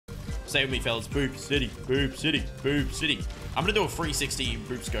Say with me, fellas. Boop city, boop city, boop city. I'm gonna do a 360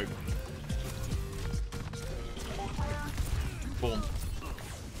 boop scope. Boom.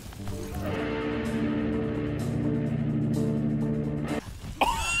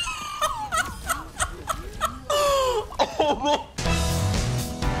 Oh,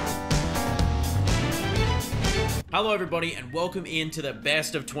 hello everybody and welcome into the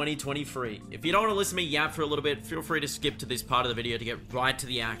best of 2023. If you don't want to listen to me yap for a little bit, feel free to skip to this part of the video to get right to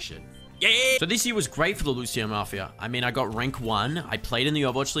the action. Yeah! So this year was great for the Lucio Mafia. I mean, I got rank 1, I played in the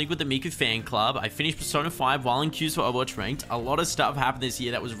Overwatch League with the Miku fan club, I finished Persona 5 while in queues for Overwatch Ranked. A lot of stuff happened this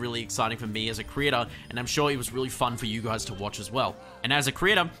year that was really exciting for me as a creator, and I'm sure it was really fun for you guys to watch as well. And as a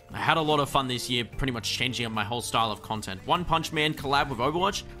creator, I had a lot of fun this year, pretty much changing up my whole style of content. One Punch Man collab with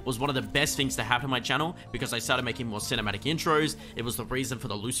Overwatch was one of the best things to happen on my channel because I started making more cinematic intros. It was the reason for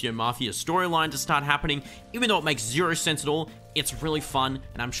the Lucio Mafia storyline to start happening. Even though it makes zero sense at all, it's really fun,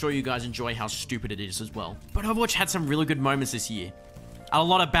 and I'm sure you guys enjoy how stupid it is as well. But Overwatch had some really good moments this year. A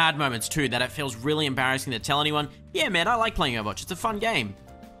lot of bad moments too, that it feels really embarrassing to tell anyone, yeah man, I like playing Overwatch, it's a fun game.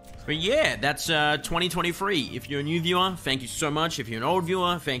 But yeah, that's 2023. If you're a new viewer, thank you so much. If you're an old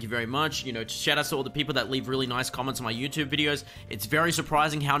viewer, thank you very much. You know, shout out to all the people that leave really nice comments on my YouTube videos. It's very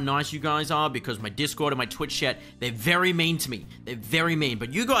surprising how nice you guys are because my Discord and my Twitch chat, they're very mean to me. They're very mean,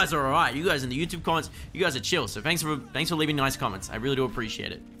 but you guys are alright. You guys in the YouTube comments, you guys are chill. So thanks for leaving nice comments. I really do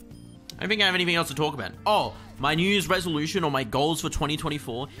appreciate it. I don't think I have anything else to talk about. Oh, my New Year's resolution or my goals for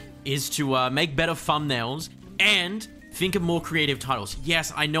 2024 is to make better thumbnails and think of more creative titles.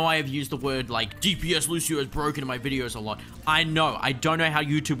 Yes, I know I have used the word like DPS Lucio is broken in my videos a lot. I know. I don't know how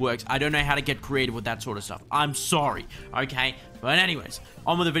YouTube works. I don't know how to get creative with that sort of stuff. I'm sorry, okay? But anyways,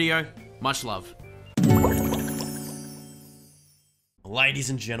 on with the video. Much love. Ladies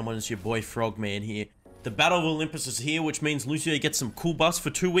and gentlemen, it's your boy Frogman here. The Battle of Olympus is here, which means Lucio gets some cool buffs for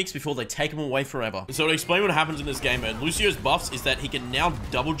 2 weeks before they take him away forever. So to explain what happens in this game, man, Lucio's buffs is that he can now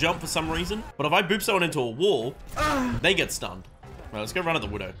double jump for some reason, but if I boop someone into a wall, they get stunned. Right, let's go run at the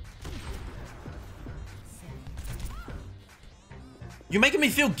Widow. You're making me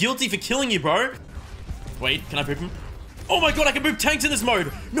feel guilty for killing you, bro. Wait, can I boop him? Oh my god, I can boop tanks in this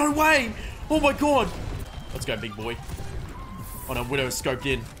mode. No way. Oh my god. Let's go, big boy. Oh no, Widow is scoped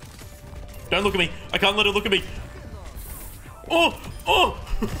in. Don't look at me. I can't let her look at me. Oh! Oh!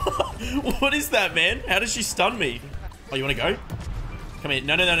 What is that, man? How does she stun me? Oh, you want to go? Come here.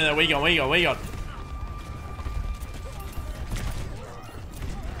 No, no, no, no, no. Where you going? Where you going? Where you going?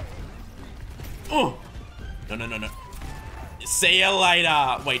 Oh! No, no, no, no. See you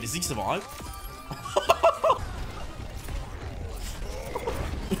later. Wait, does he survive?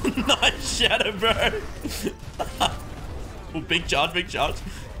 Nice shadow, bro. Oh, big charge, big charge.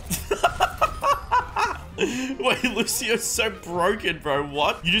 Wait, Lucio's so broken, bro.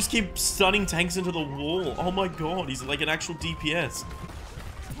 What? You just keep stunning tanks into the wall. Oh my god, he's like an actual DPS.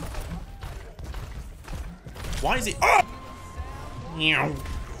 Why is he? Oh!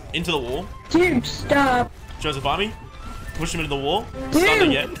 Into the wall. Dude, stop. Joseph Army. Push him into the wall. Dude. Stun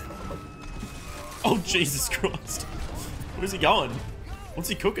again. Oh, Jesus Christ. Where's he going? What's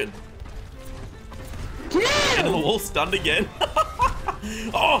he cooking? Dude. Into the wall, stunned again.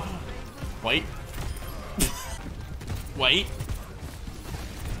 Oh! Wait. Wait.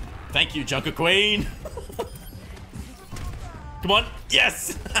 Thank you, Junker Queen. Come on.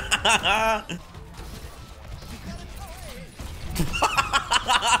 Yes!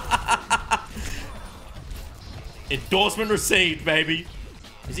 Endorsement received, baby.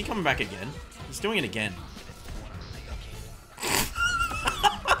 Is he coming back again? He's doing it again.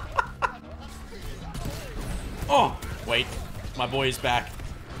 Oh, wait. My boy is back.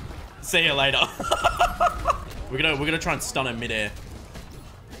 See you later. We're gonna try and stun him midair.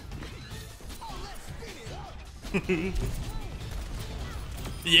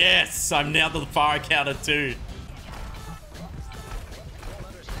 Yes, I'm now the fire counter too.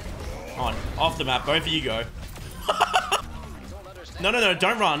 On, off the map, both of you go. No, no, no,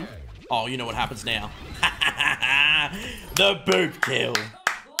 don't run. Oh, you know what happens now. The boop kill.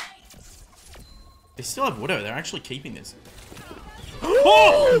 They still have Widow. They're actually keeping this.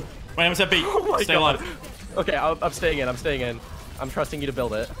 Oh! Wait, how much that beat? Oh Stay alive. Okay, I'm staying in. I'm staying in. I'm trusting you to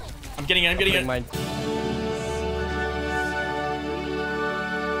build it. I'm getting in. I'm getting in. Mine.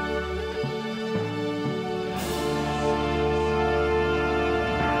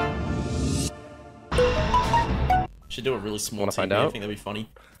 Should do a really small Wanna team. find I out? think that'd be funny.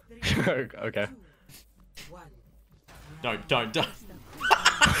 Okay. Don't.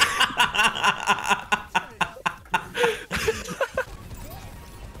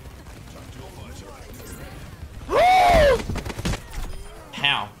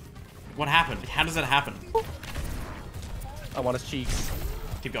 How? What happened? How does that happen? I want his cheeks.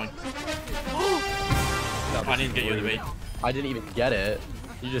 Keep going. No, I didn't get you the beat. I didn't even get it.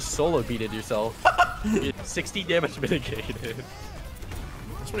 You just solo beated yourself. 60 damage mitigated.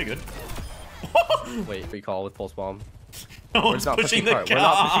 That's pretty good. Wait, recall with pulse bomb. No one's pushing the cart. We're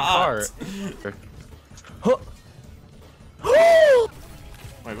not pushing cart.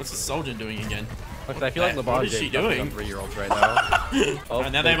 Wait, what's the soldier doing again? Okay, I feel like LeBron What is she doing? 3-year-olds right now. Oh,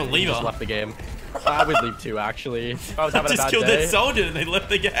 And now they have a he lever. just left the game. I would leave too, actually. If I was having a Just bad killed day. that soldier and they left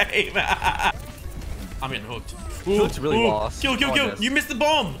the game. I'm getting hooked. He looks really lost. Kill, kill, Oh, I kill. missed. You missed the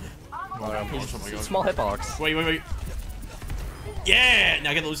bomb. Oh my God. Small hitbox. Wait, wait, wait. Yeah!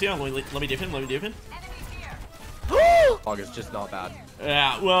 Now get Lucio. Let me dip him. Let me dip him. Fog is just not bad.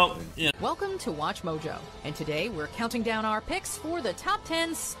 Yeah, well, yeah. Welcome to Watch Mojo, and today we're counting down our picks for the top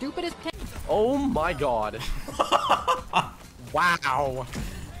 10 stupidest. Oh my god. Wow.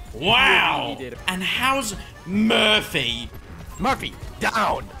 Wow! And how's Murphy? Murphy,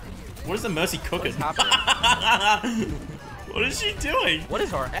 down! What is the Mercy cooking? What's happening? What is she doing? What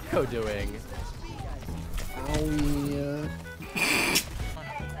is our Echo doing?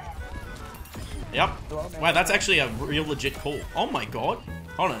 Yep. Wow, that's actually a real legit call. Oh my god.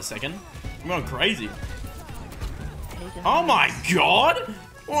 Hold on a second. I'm going crazy. Oh my god!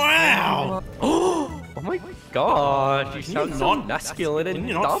 Wow! Oh my god, you sound so not- masculine and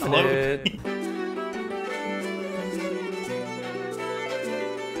you're not dominant.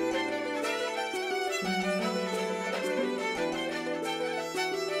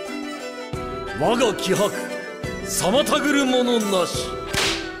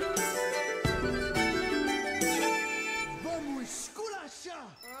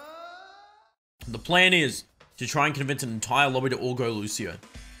 The plan is to try and convince an entire lobby to all go Lucio.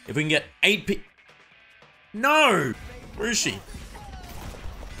 If we can get 8 p- No! Where is she?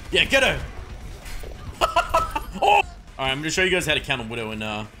 Yeah, get her! Oh! Alright, I'm gonna show you guys how to counter Widow in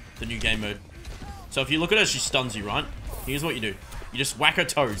the new game mode. So if you look at her, she stuns you, right? Here's what you do. You just whack her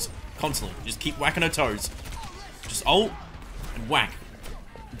toes. Constantly. Just keep whacking her toes. Just ult and whack.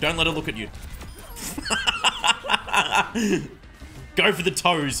 Don't let her look at you. Go for the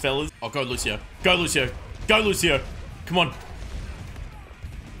toes, fellas. Oh, go Lucio. Go Lucio. Go Lucio. Come on.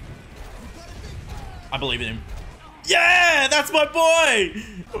 I believe in him. Yeah, that's my boy.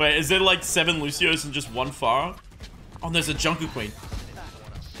 Wait, is there like 7 Lucios and just 1 Pharah? Oh, there's a Junker Queen.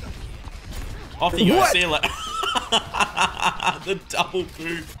 Off you go. See you later. The double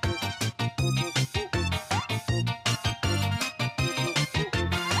poop.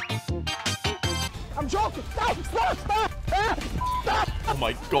 I'm joking. Stop! Stop! Stop! Stop! Oh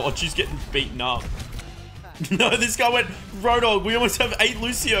my god, she's getting beaten up. No, this guy went Roadhog. We almost have 8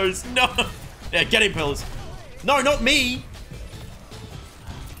 Lucios. No. Yeah, get him, fellas. No, not me.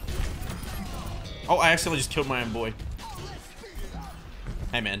 Oh, I accidentally just killed my own boy.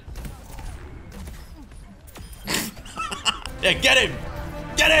 Hey, man. Yeah, get him.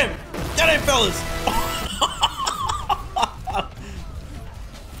 Get him. Get him, fellas.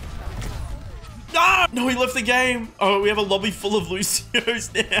 No! No, he left the game. Oh, we have a lobby full of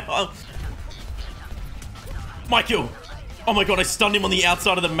Lucios now. My kill. Oh my god, I stunned him on the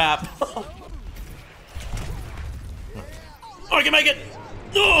outside of the map. Oh, I can make it.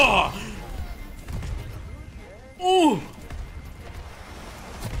 Oh! Ooh.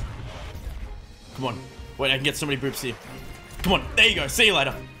 Come on. Wait, I can get so many boops here. Come on. There you go. See you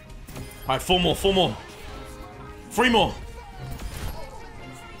later. Alright, 4 more. 4 more. 3 more.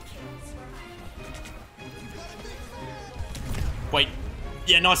 Wait.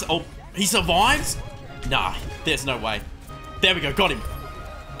 Yeah, nice. Oh, he survives? Nah, there's no way. There we go. Got him.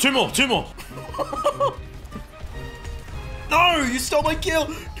 2 more. 2 more. No, you stole my kill.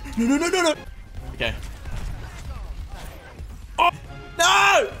 No, no, no, no, no. Okay. Oh,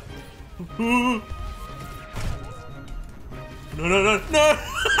 no. No, no, no, no.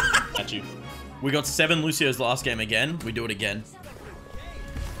 At you. We got 7 Lucios last game again. We do it again.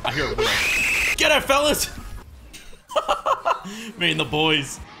 I hear it. Get her, fellas. Me and the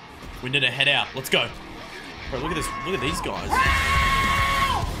boys. We need to head out. Let's go. Bro, look at this. Look at these guys.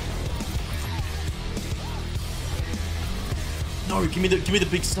 No, give me the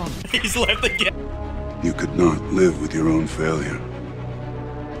big stun. He's left again. You could not live with your own failure.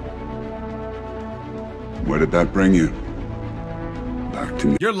 Where did that bring you? Back to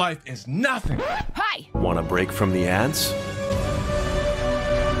me. Your life is nothing. Hi! Want a break from the ads?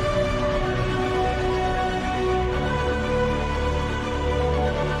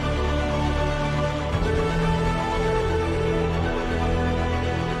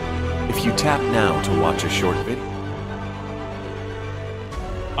 If you tap now to watch a short video,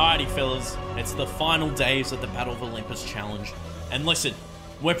 Alrighty, fellas. It's the final days of the Battle of Olympus challenge. And listen,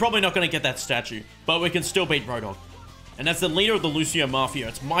 we're probably not going to get that statue, but we can still beat Roadhog. And as the leader of the Lucio Mafia,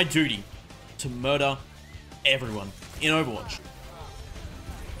 it's my duty to murder everyone in Overwatch.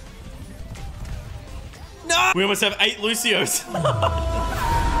 No! We almost have 8 Lucios.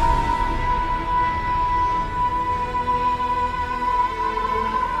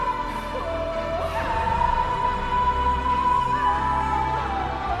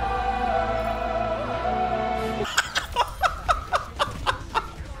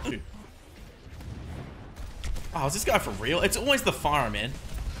 Oh, is this guy for real? It's always the fireman.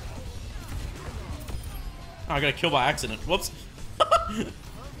 Oh, I got a kill by accident. Whoops.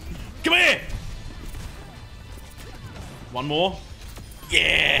 Come here! One more.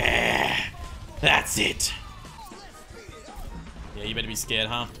 Yeah! That's it. Yeah, you better be scared,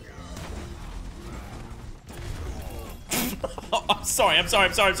 huh? Oh, I'm sorry. I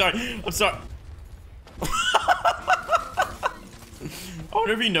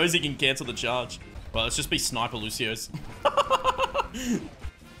wonder if he knows he can cancel the charge. Well, let's just be sniper Lucios.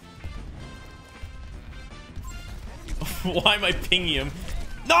 Why am I pinging him?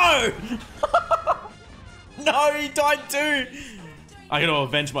 No! No, he died too! I gotta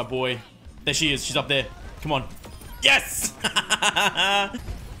avenge my boy. There she is. She's up there. Come on. Yes!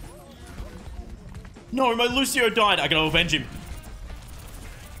 No, my Lucio died. I gotta avenge him.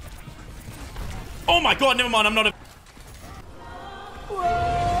 Oh my god, never mind. I'm not a...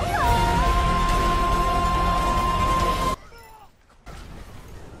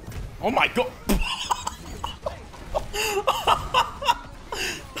 Oh my god.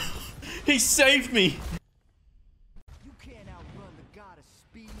 He saved me. You can't outrun the god of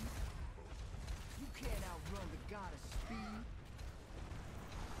speed. You can't outrun the god of speed.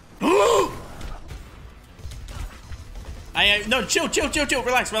 No, chill.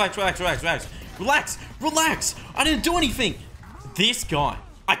 Relax. I didn't do anything. This guy.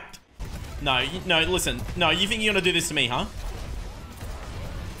 No, listen. No, you think you're gonna do this to me, huh?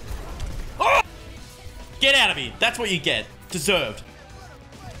 Oh! Get out of here. That's what you get. Deserved.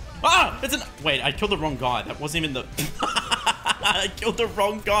 Ah! Wait, I killed the wrong guy. That wasn't even the... I killed the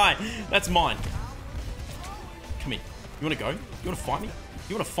wrong guy. That's mine. Come here. You wanna go? You wanna fight me?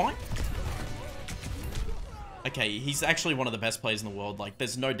 You wanna fight? Okay, he's actually one of the best players in the world. Like,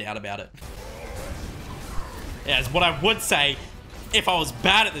 there's no doubt about it. Yeah, it's what I would say if I was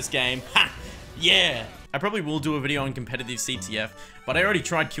bad at this game. Ha! Yeah! I probably will do a video on competitive CTF, but I already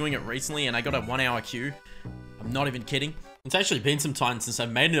tried queuing it recently and I got a 1-hour queue. I'm not even kidding. It's actually been some time since I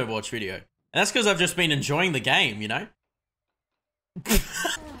made an Overwatch video. And that's because I've just been enjoying the game, you know?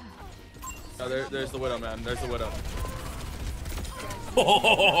 Oh, there's the Widow, man. There's the Widow.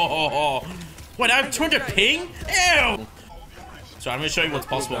 Oh, wait, I have 200 ping? Ew! So I'm gonna show you what's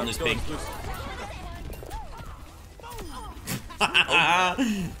possible on this ping.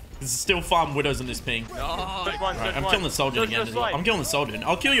 There's still farm Widows on this ping. Right, I'm killing the soldier again as well. I'm killing the soldier.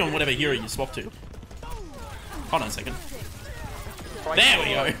 I'll kill you on whatever hero you swap to. Hold on a second. There we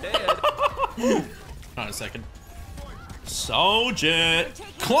go. Hold on a second. Soldier!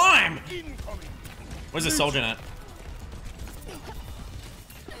 Climb! Where's the soldier at?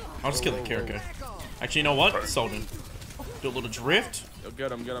 I'll just kill the Kiriko. Actually, you know what? Soldier. Do a little drift. I'm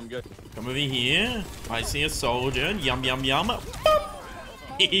good. Come over here. I see a soldier. Yum.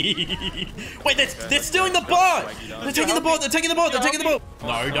 Wait, they're stealing the bot! They're taking the bot!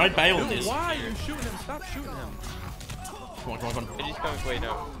 No, don't bail on this. Why are you shooting him? Stop shooting him. Come on. He's coming. Wait,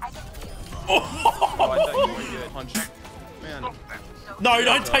 no. Oh, I thought you were good. Punch. Man. No,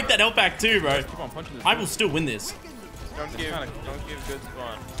 don't take that L back too, bro. Keep on punching this. I will still win this. Don't give good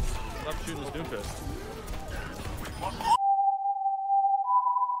spawn. Stop shooting this Doomfist.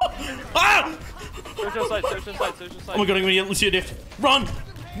 Ah! Search inside. Oh my god, I'm gonna get Lucio Diff. Run!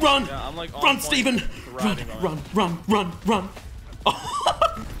 Yeah, I'm like Run, Steven! Run!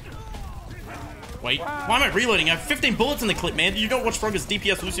 Wait, why am I reloading? I have 15 bullets in the clip, man. You don't watch Frogger'S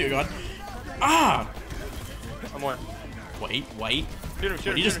DPS Lucio guard. Ah! I'm one. Wait. Shoot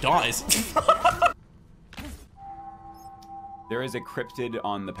him, He just dies. There is a cryptid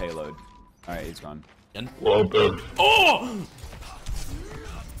on the payload. Alright, he's gone. Oh!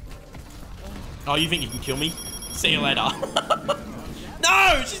 Oh, you think you can kill me? See you later.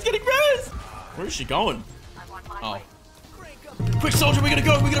 No! She's getting grass! Where is she going? Oh. Quick, soldier, we gotta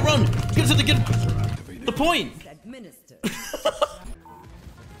go! We gotta run! Get the point!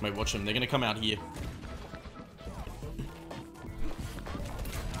 Wait, watch them. They're gonna come out here.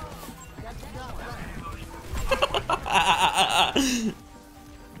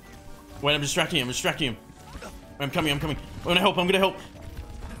 Wait, I'm distracting him. I'm coming. I'm gonna help.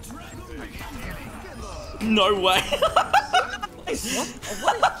 No way. What is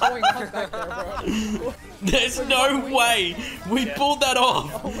going on back there, bro? There's no way we pulled that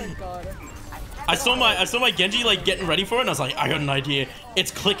off. Oh my god. I saw my Genji like getting ready for it, and I was like, I got an idea.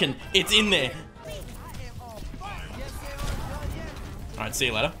 It's clicking. It's in there. All right, see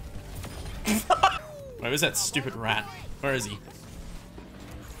you later. Where is that stupid rat? Where is he?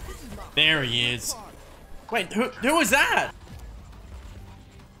 There he is. Wait, who was that?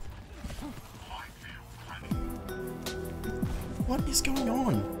 What is going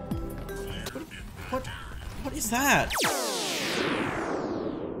on? What is that?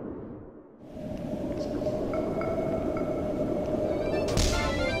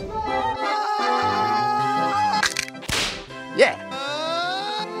 Yeah.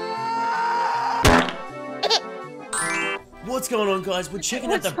 What's going on, guys? We're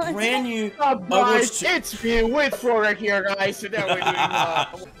checking out the brand new Guys, Overwatch 2. it's me with Frogger here, guys. Today we're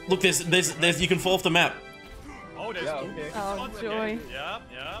doing Look, there's you can fall off the map. Oh, there's Oh, joy. Yep.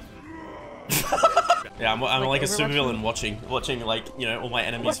 Yeah, I'm like a Overwatch supervillain watching like, you know, all my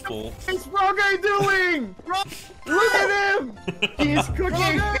enemies fall. What's Frogger doing? Look at him! He's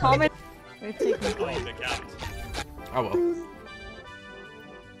cooking! Comment. Wait, take me point. Oh well.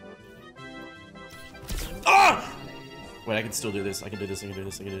 Ah! Wait, I can still do this. I can do this.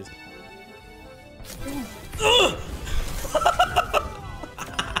 Ugh!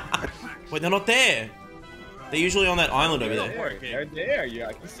 Wait, they're not there. They're usually on that island over there. They're there. Yeah,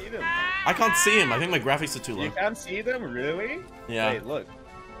 I can see them. I can't see them. I think my graphics are too low. You can't see them, really? Yeah. Wait, look.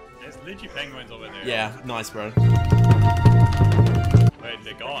 There's literally penguins over there. Yeah, nice, bro. Wait,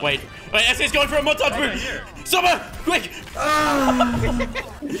 they're gone. Wait, SK's going for a montage move! Summer! Quick!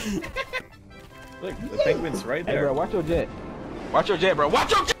 Look, the penguin's right there. Hey, bro, watch your jet. Watch your jet, bro.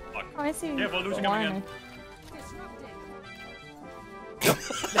 Watch your jet! Oh, I see. Careful, Lucio coming in.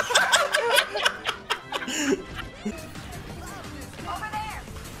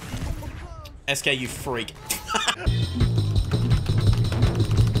 SK, you freak.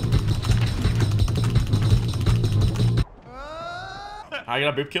 I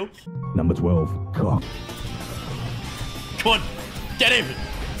got a boop kill. Number 12. Come on. Come on, get him!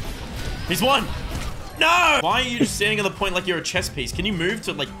 He's won! No! Why are you just standing on the point like you're a chess piece? Can you move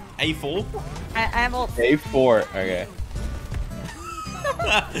to like A4? I'm ult. A4. Okay.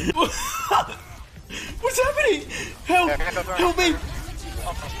 What's happening? Help! Help me!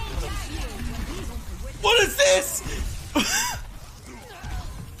 What is this?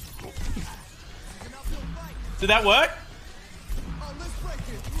 Did that work?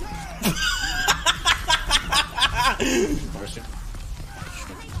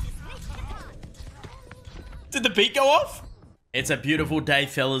 Did the beat go off? It's a beautiful day,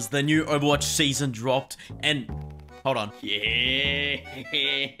 fellas. The new Overwatch season dropped, and hold on. Yeah.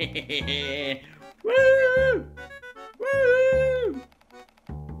 Woo! Woo!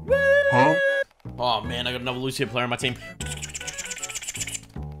 Woo! Huh? Oh man, I got another Lucio player on my team.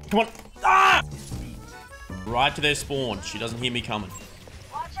 Come on. Ah! Right to their spawn. She doesn't hear me coming.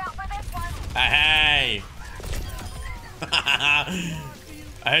 Watch out for this one. Hey! I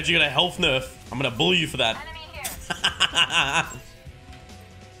heard you got a health nerf. I'm gonna bully you for that. Enemy here.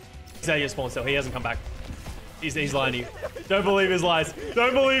 He's out of your spawn still. He hasn't come back. He's lying to you. Don't believe his lies.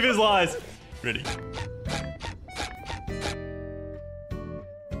 Don't believe his lies. Ready?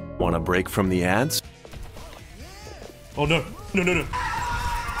 Want a break from the ads? Oh no. No, no, no.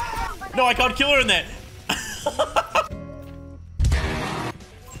 No, I can't kill her in there.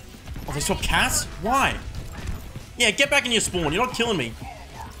 Oh, they swapped cats? Why? Yeah, get back in your spawn. You're not killing me.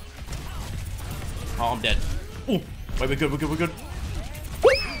 Oh, I'm dead. Ooh. Wait, we're good, we're good, we're good.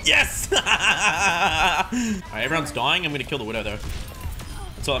 Yes! Alright, everyone's dying. I'm gonna kill the Widow, though.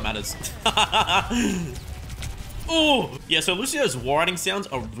 That's all that matters. Oh! Yeah, so Lucio's writing sounds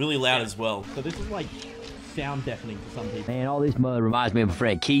are really loud as well. So this is like sound deafening for some people. Man, all this mud reminds me of my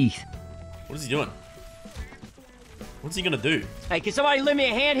friend Keith. What is he doing? What's he gonna do? Hey, can somebody lend me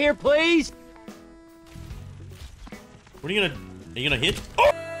a hand here, please? What are you gonna hit?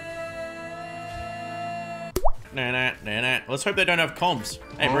 Oh! Nah. Let's hope they don't have comms.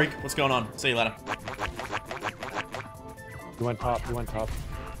 Hey, Brick, what's going on? See you later. You went top. You went top.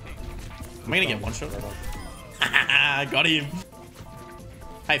 Am I gonna get one shot? Got him.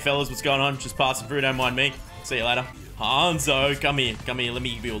 Hey, fellas, what's going on? Just passing through, don't mind me. See you later. Hanzo, come here. Come here. Let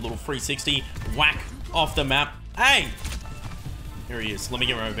me give you a little 360. Whack off the map. Hey! Here he is. Let me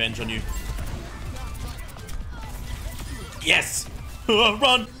get my revenge on you. Yes!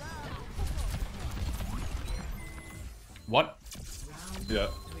 Run! What? Yeah,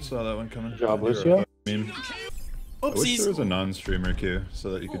 saw that one coming. Job, Lucio. I mean, I wish Oopsies. there was a non-streamer queue so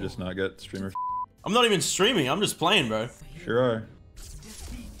that you could just not get streamer. I'm not even streaming. I'm just playing, bro. Sure.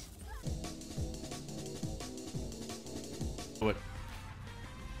 What?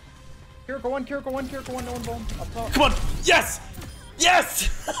 Kiriko one, Kiriko one, Kiriko one, no one bomb. Up top. Come on! Yes! Yes!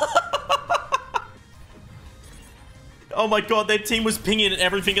 Oh my god, their team was pinging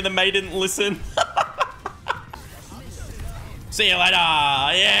everything and the Mei didn't listen. See you later!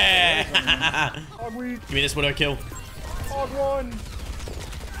 Yeah! Give me this Widow kill. Hog one.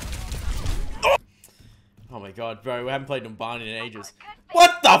 Oh my god, bro, we haven't played Numbani in ages.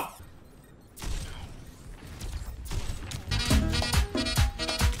 What the f—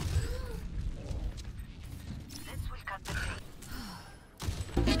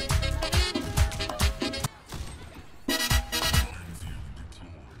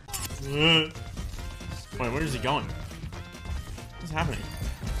 Wait, where is he going? What's happening?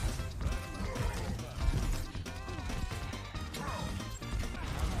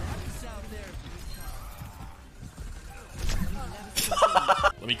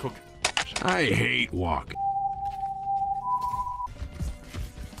 Let me cook. I hate walk.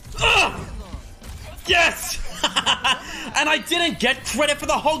 Yes! And I didn't get credit for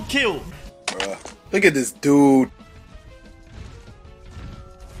the hog kill. Bruh, look at this dude.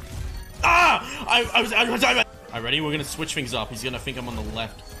 Alright, ready? We're gonna switch things up. He's gonna think I'm on the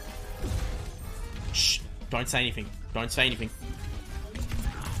left. Shh. Don't say anything. Don't say anything.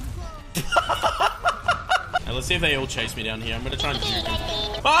 Now, let's see if they all chase me down here. I'm gonna try and shoot them.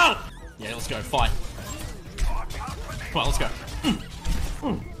 Ah! Yeah, let's go. Fight. Come on, let's go.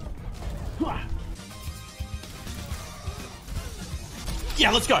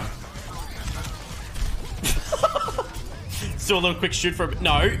 Yeah, let's go. Still a little quick shoot for a bit.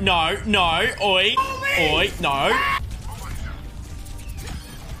 No, no, no. Oi. Oi, no.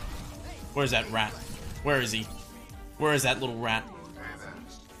 Where's that rat? Where is he? Where is that little rat?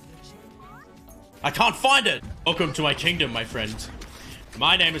 I can't find it! Welcome to my kingdom, my friend.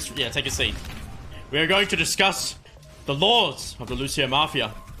 My name is... Yeah, take a seat. We are going to discuss the laws of the Lucio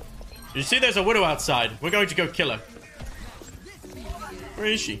Mafia. You see there's a widow outside. We're going to go kill her. Where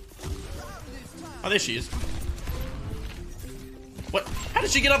is she? Oh, there she is. What? How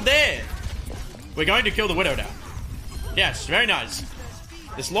did she get up there? We're going to kill the widow now. Yes, very nice.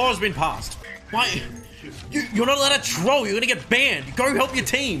 This law has been passed. Why? You're not allowed to troll. You're gonna get banned. Go help your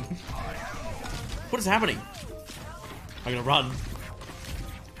team. What is happening? I'm gonna run.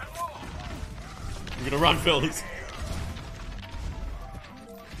 I'm gonna run, fellas.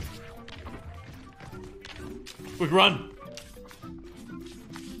 Quick run.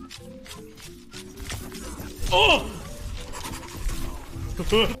 Oh!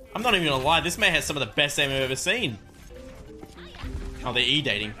 I'm not even gonna lie, this man has some of the best aim I've ever seen. Oh, they're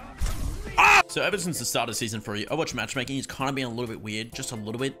E-dating. Ah! So ever since the start of Season 3, Overwatch matchmaking has kind of been a little bit weird. Just a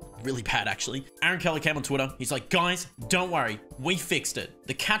little bit. Really bad, actually. Aaron Kelly came on Twitter. He's like, guys, don't worry. We fixed it.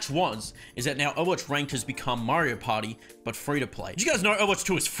 The catch is that now Overwatch Ranked has become Mario Party, but free to play. Did you guys know Overwatch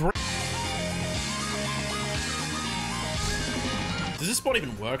 2 is free? Does this spot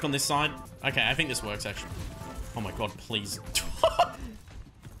even work on this side? Okay, I think this works, actually. Oh my god, please.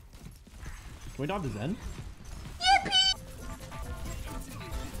 Can we dive to Zen?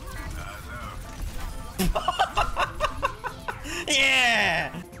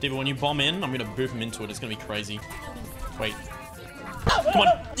 Yeah! Dude, when you bomb in, I'm gonna boop him into it. It's gonna be crazy. Wait. Come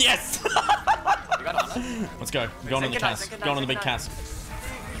on. Yes! Let's go. Going on the cast. Going on the big cast.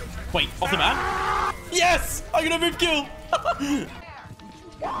 Wait, off the map? Yes! I'm gonna boop kill!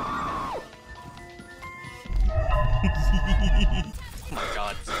 Oh my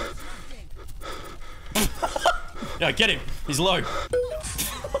god. Yeah, get him. He's low.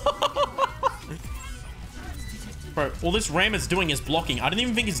 Bro, all this ram is doing is blocking. I don't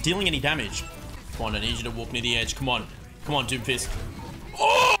even think it's dealing any damage. Come on, I need you to walk near the edge. Come on. Come on, Doomfist.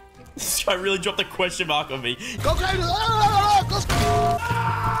 Oh! This guy really dropped a question mark on me. Go crazy!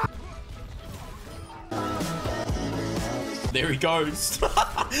 There he goes.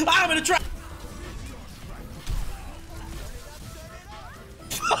 I'm gonna try.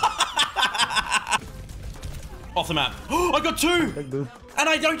 Off the map. I got 2! And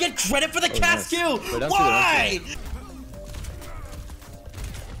I don't get credit for the cast kill! Why?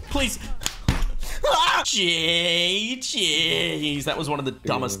 Please. Jeez, that was one of the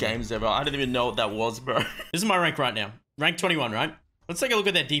dumbest games ever. I don't even know what that was, bro. This is my rank right now. Rank 21, right? Let's take a look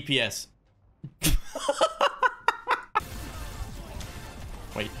at that DPS.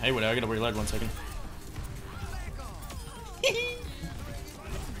 Wait, hey, wait, I gotta reload 1 second.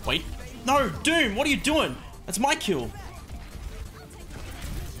 Wait. No, Doom, what are you doing? That's my kill.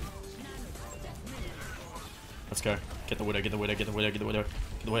 Let's go. Get the widow, get the widow, get the widow, get the widow.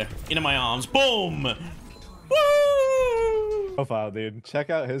 Where? Into my arms. Boom! Woo! Profile, dude. Check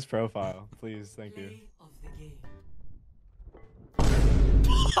out his profile, please. Thank you.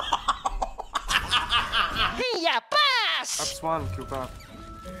 Up swan, keep up.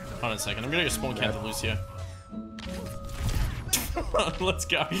 Hold on a second. I'm gonna go spawn camp the Lucio. Let's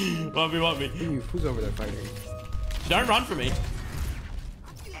go. 1v1 Who's over there fighting? Don't run from me.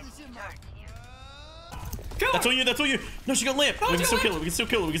 That's all you. That's all you. No, she got lamp. We can still kill her. We can still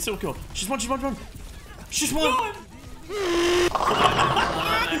kill her. We can still kill her. She's one. She's one. She's one.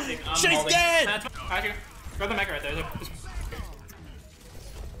 She's dead. Grab the mech right there. You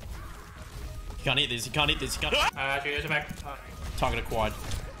can't eat this. You can't eat this. You can't. Actually, there's a mech. Target acquired.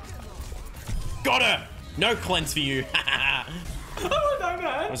 Got her. No cleanse for you. Oh, no,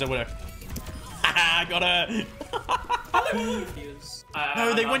 man. What's that widow? Got her.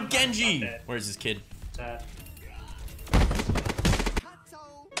 No, they went Genji. Where is this kid? I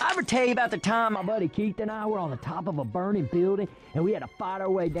ever tell you about the time my buddy Keith and I were on the top of a burning building and we had to fight our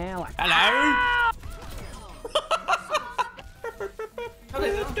way down like... Hello?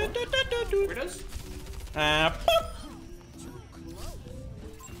 Weirdos?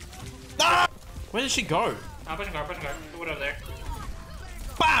 Where did she go? I'm pushing guard. What over there?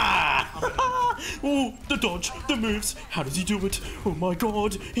 Bah! Oh, the dodge, the moves. How does he do it? Oh my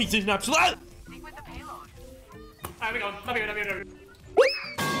god, he's in absolute. Alright, we go. Up here.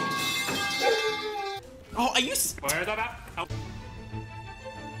 Oh, are you? Where's that at? Oh.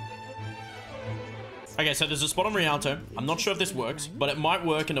 Okay, so there's a spot on Rialto. I'm not sure if this works, but it might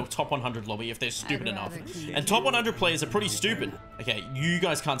work in a top 100 lobby if they're stupid enough. And top 100 players are pretty stupid. Okay, you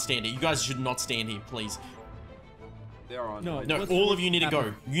guys can't stand it. You guys should not stand here, please. They're on. No, all of you need to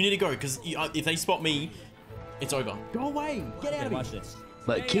go. You need to go, because if they spot me, it's over. Go away! Get out of here!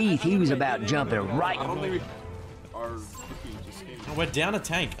 But Keith, he was about jumping right... Oh, we're down a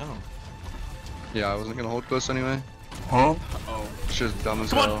tank. Oh. Yeah, I wasn't gonna hold close anyway. Huh? Oh. Shit's dumb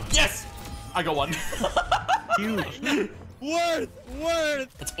as hell. Come on! Yes! I got one. Huge. Worth!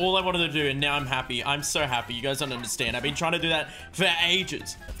 That's all I wanted to do, and now I'm happy. I'm so happy. You guys don't understand. I've been trying to do that for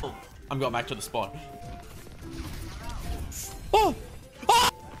ages. I'm going back to the spot. Oh! Oh!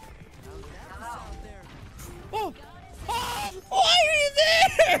 Oh! Oh! Why are you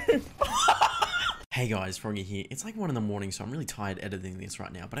there? Hey guys, Froggy here. It's like 1 in the morning, so I'm really tired editing this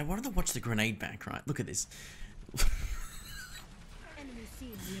right now, but I wanted to watch the grenade bank, right? Look at this.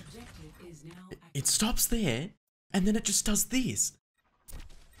 It stops there, and then it just does this.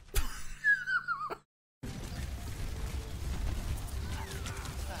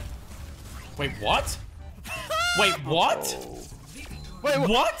 Wait, what? Wait, what? Wait,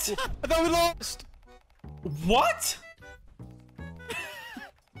 what? I thought we lost. What?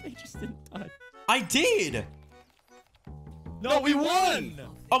 They just didn't die. I did. No, we won.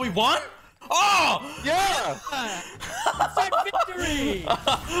 Oh, we won? Oh! Yeah! It's like victory!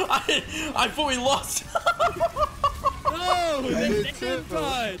 I thought we lost. No! They didn't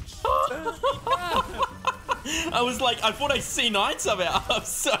punch! I was like, I thought I C9 somehow. I'm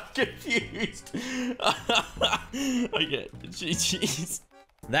so confused. Okay, GG's.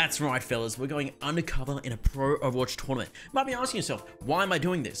 That's right, fellas. We're going undercover in a pro Overwatch tournament. You might be asking yourself, why am I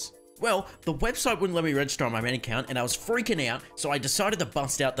doing this? Well, the website wouldn't let me register on my main account, and I was freaking out, so I decided to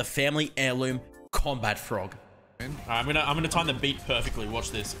bust out the family heirloom combat frog. I'm gonna time the beat perfectly. Watch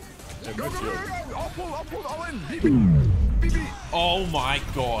this. Go. I'll pull, all in. BB. Oh my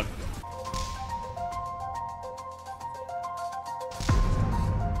god.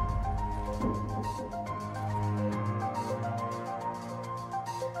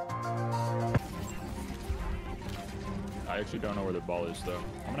 I actually don't know where the ball is, though.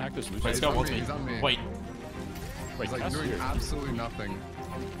 I'm gonna hack this loose. Wait, he's on me. Wait. He's like doing absolutely nothing.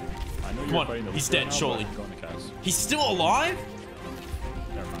 I know Come on, he's dead, surely. He's still alive?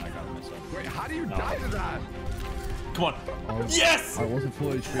 Never mind, I got him myself. Wait, how do you die to that? Come on. Yes! I wasn't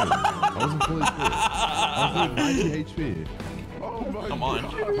full HP. I wasn't full HP. I was 90 HP. Oh my Come on.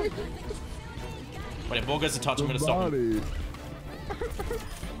 God. Wait, if ball goes to touch, I'm gonna stop him.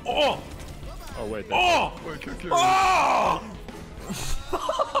 Oh! Oh, wait. Oh! Wait, kick it. Oh!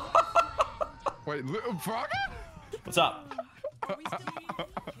 Wait, little Frogger? What's up? Oh,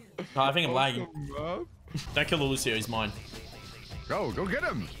 I think I'm lagging. Don't kill the Lucio, he's mine. Go get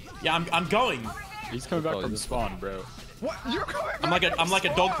him. Yeah, I'm going. He's coming back from spawn, bro. What? You're coming back I'm like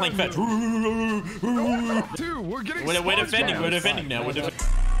a dog playing fetch. Dude, we're getting We're defending now. We're defending.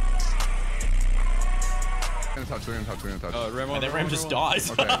 We're gonna touch. Oh, that Ram just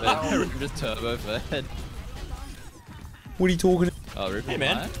dies. Okay, just turbo fed. What are you talking about? Oh, hey,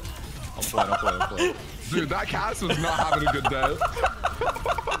 man. I'm playing. Dude, that cast was not having a good day.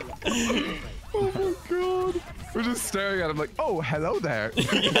 Oh my god. We're just staring at him like, oh, hello there.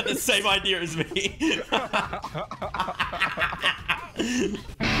 You had the same idea as me.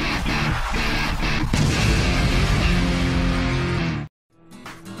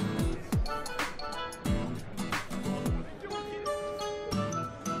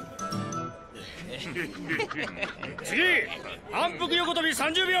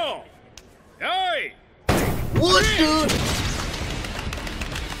 What the?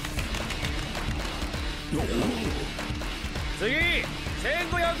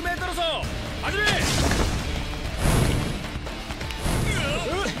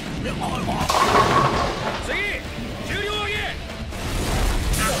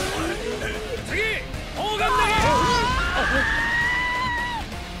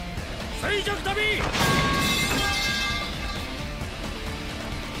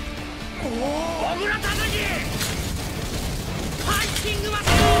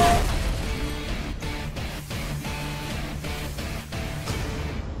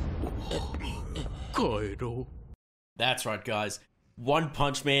 That's right, guys. One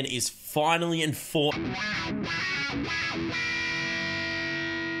Punch Man is finally in form.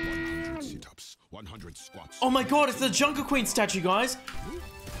 100 sit-ups, 100 squats. Oh my god, it's the Junker Queen statue, guys.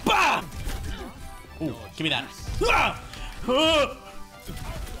 Bam! Ooh, give me that. Ah! Ah!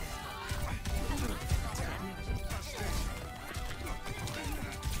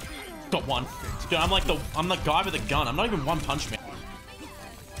 Got one. Dude, I'm the guy with a gun. I'm not even One Punch Man.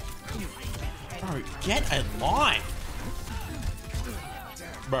 Bro, get a life.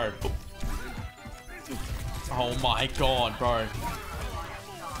 Bro. Oh my god, bro.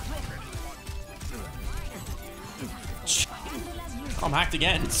 I'm hacked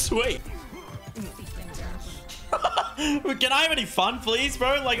again. Sweet. Can I have any fun, please,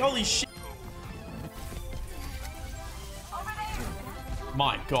 bro? Like, holy shit.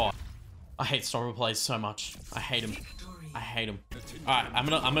 My god. I hate Storm plays so much. I hate him. I hate him. Alright, I'm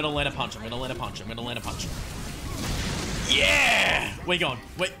gonna land a punch. I'm gonna land a punch. I'm gonna land a punch. Yeah! Where you going?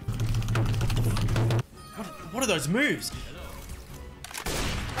 Wait. What are those moves?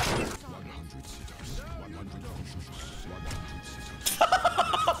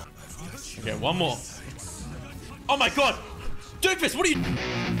 Okay, one more. Oh my god! Doofus, what are you?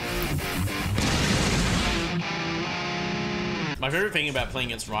 My favorite thing about playing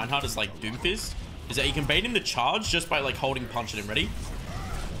against Reinhardt is like Doomfist, is that you can bait him to charge just by like holding punch at him. Ready?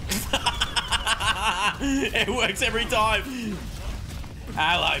 It works every time.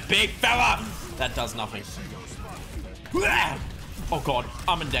 Hello, big fella. That does nothing. Oh god,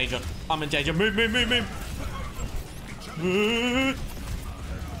 I'm in danger. I'm in danger. Move, move, move, move.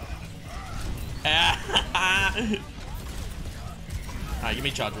 Alright, give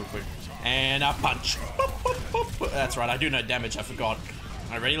me charge real quick. And a punch. That's right, I do no damage, I forgot.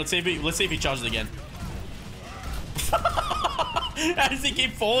 Alright, ready? Let's see if he charges again. How does he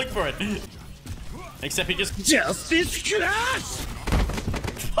keep falling for it? Except he just Justice class!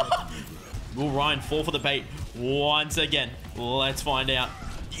 Will Ryan fall for the bait once again? Let's find out.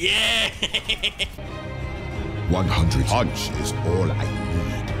 Yeah! 100 punch is all I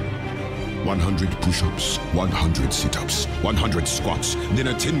need. 100 push-ups, 100 sit-ups, 100 squats, then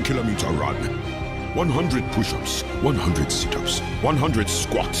a 10-kilometer run. 100 push-ups, 100 sit-ups, 100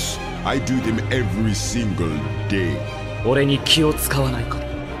 squats. I do them every single day. 俺に気を使わないか。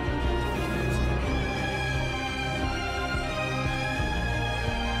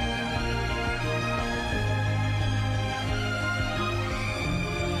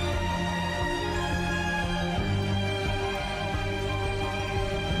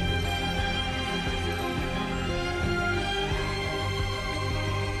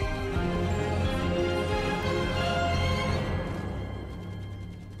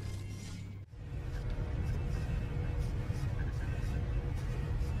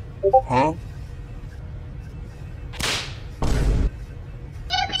Huh?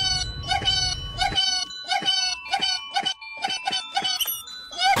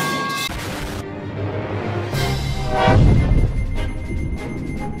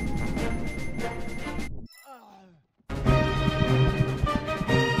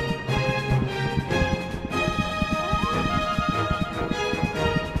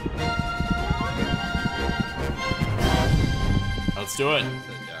 Let's do it.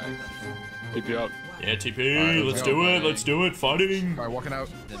 TP out. Yeah, TP. Right, let's do it. Let's do it. Fighting. Alright, walking out.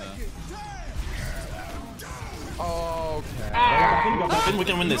 Oh, okay. We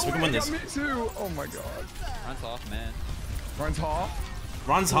can win this. We can win this. Me too. Oh my god. Runs off, man. Runs off.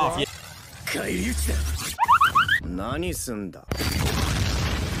 Runs half. Yeah. 何すんだ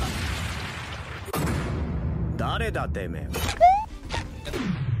誰だてめえ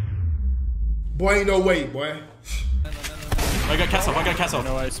Boy, ain't no way, boy. I got cast off. I got cast off.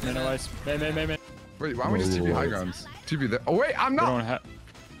 No ice, man, no ice. Man. Wait, why don't we just TP high grounds? TP there. Oh, wait, I'm not.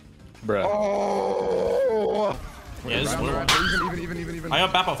 Bruh. Oh. Yeah, this is Even. I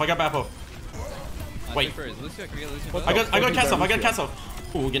got bap off. I got bap off. Wait. I got cast off. I got cast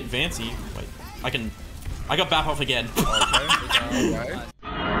off. Oh, we're getting fancy. Wait. I got bap off again. Okay.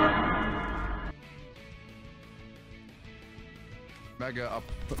 Mega up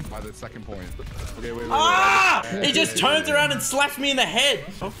by the second point. Okay, wait. Ah! He just turns around and slaps me in the head.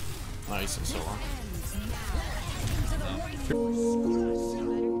 Oh. Nice. So long.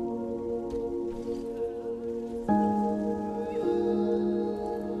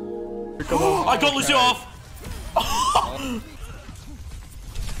 I got Lucio off.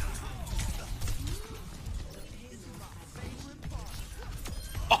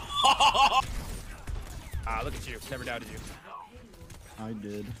 Look at you. Never doubted you. I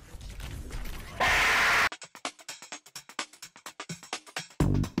did.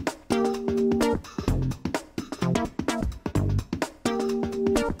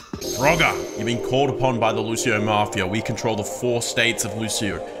 Frogger, you've been called upon by the Lucio Mafia. We control the 4 states of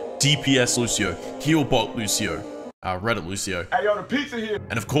Lucio. DPS Lucio, Healbot Lucio, Reddit Lucio. Hey, yo, the pizza here.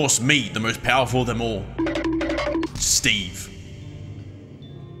 And of course me, the most powerful of them all. Steve.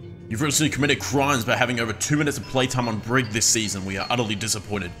 You've recently committed crimes by having over 2 minutes of playtime on Brig this season. We are utterly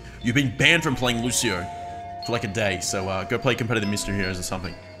disappointed. You've been banned from playing Lucio for like a day, so go play competitive Mystery Heroes or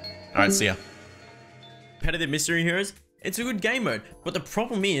something. Alright, see ya. Competitive Mystery Heroes? It's a good game mode, but the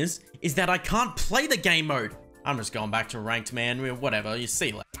problem is that I can't play the game mode. I'm just going back to ranked, man. Whatever, you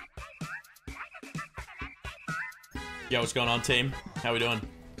see later. Yo, what's going on, team? How we doing?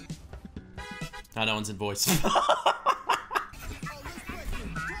 Oh, no one's in voice.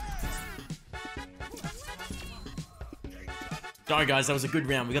 Sorry guys, that was a good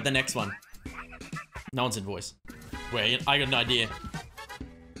round. We got the next one. No one's in voice. Wait, I got an idea.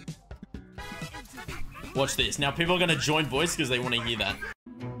 Watch this. Now people are gonna join voice because they want to hear that.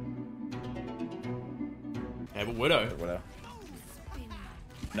 I have a Widow.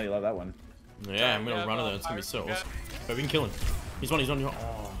 No, you love that one. Yeah, I'm gonna run it though. It's gonna be so awesome. But we can kill him. He's on.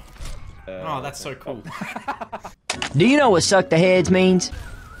 Oh, that's so cool. Do you know what suck the heads means?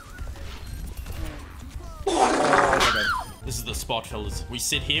 This is the spot, fellas. We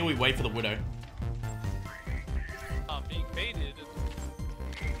sit here, we wait for the Widow. I'm being baited.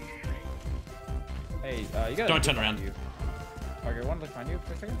 Hey, you gotta... Don't turn around. Okay, one look behind you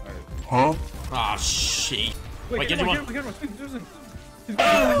for a second? Huh? Ah, shit. Wait, get one.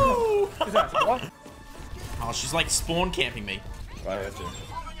 Oh, she's like spawn camping me. Right, that's it.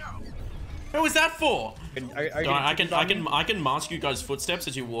 Who was that for? I can mask you guys' footsteps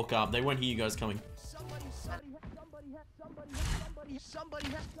as you walk up. They won't hear you guys coming. Somebody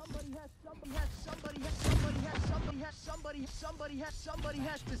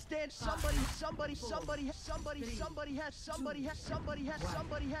has to stand.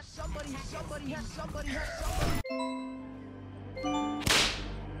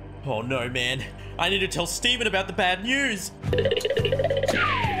 Oh no, man. I need to tell Steven about the bad news.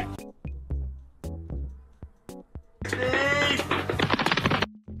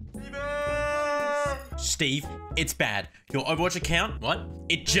 Steve, it's bad. Your Overwatch account, what?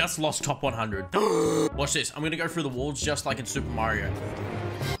 It just lost top 100. Watch this. I'm gonna go through the walls just like in Super Mario.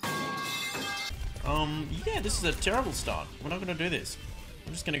 Yeah, this is a terrible start. We're not gonna do this.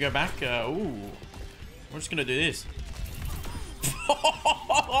 I'm just gonna go back. Ooh. We're just gonna do this.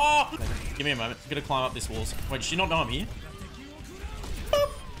 Give me a moment. I'm gonna climb up this walls. Wait, does she not know I'm here?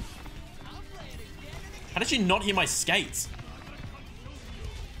 How did she not hear my skates?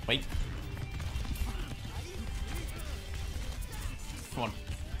 Wait. Come on.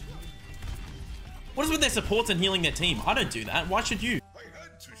 What is with their supports and healing their team? I don't do that. Why should you? I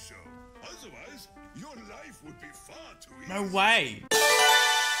had to show. Otherwise, your life would be far too easy. No way.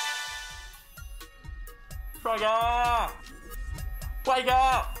 Frogger! Wake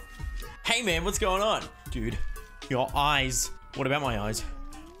up! Hey man, what's going on? Dude, your eyes. What about my eyes?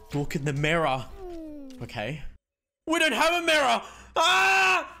 Look in the mirror. Okay. We don't have a mirror!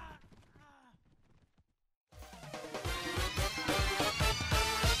 Ah!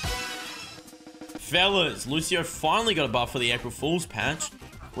 Fellas, Lucio finally got a buff for the April Fool's patch,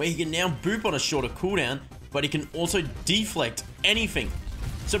 where he can now boop on a shorter cooldown, but he can also deflect anything.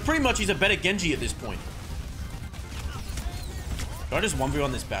 So pretty much he's a better Genji at this point. Do I just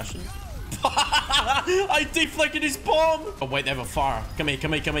 1v1 this Bastion? I deflected his bomb! Oh wait, they have a fire. Come here,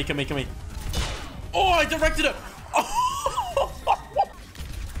 come here, come here, come here, come here. Oh, I directed it! Oh.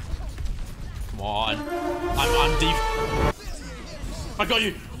 Come on. I'm deep. I got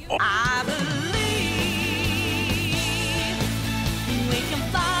you. Oh. I believe.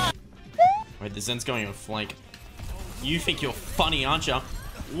 Wait, the Zen's going on flank. You think you're funny, aren't you?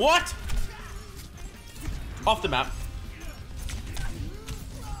 What? Off the map.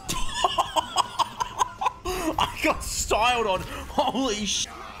 I got styled on. Holy sh!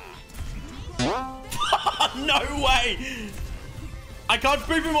 No way! I can't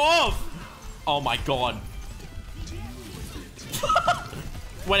boop him off! Oh my god.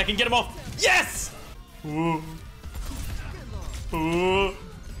 Wait, I can get him off. Yes! Ooh. Ooh.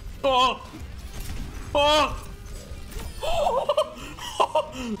 Oh! Oh!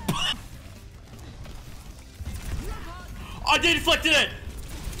 I deflected it!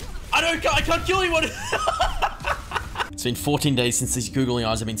 I can't kill anyone! It's been 14 days since these googly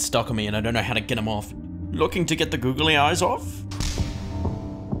eyes have been stuck on me and I don't know how to get them off. Looking to get the googly eyes off?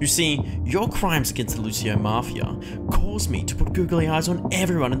 You see, your crimes against the Lucio Mafia caused me to put googly eyes on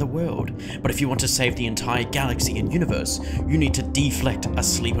everyone in the world. But if you want to save the entire galaxy and universe, you need to deflect a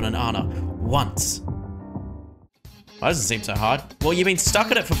sleep on an Ana once. That doesn't seem so hard. Well, you've been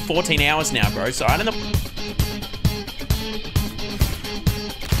stuck at it for 14 hours now, bro, so I don't know.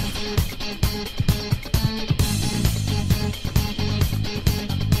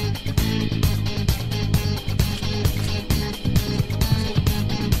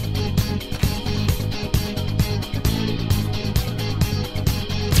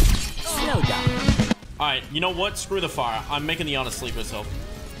 Alright, you know what? Screw the fire. I'm making the Ana sleep herself.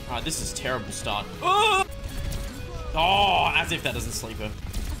 Alright, this is a terrible start. Oh, as if that doesn't sleep her.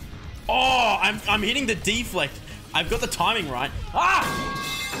 Oh, I'm hitting the deflect. I've got the timing right. Ah!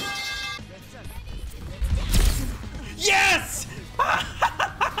 Yes!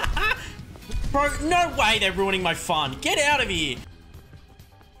 Bro, no way they're ruining my fun. Get out of here.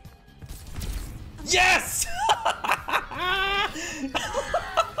 Yes!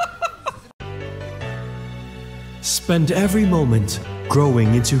 Spend every moment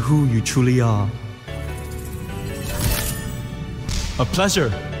growing into who you truly are. A pleasure.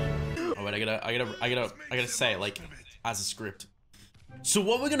 Oh wait, I gotta say it like as a script. So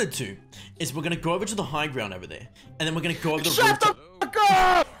what we're gonna do is we're gonna go over to the high ground over there, and then we're gonna go over the rooftop.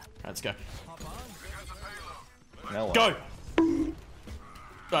 Alright, let's go. Go.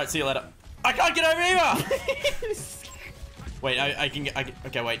 Alright, see you later. I can't get over either. Wait, I can get.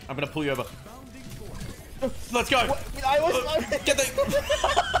 Okay, wait. I'm gonna pull you over. Let's go. Get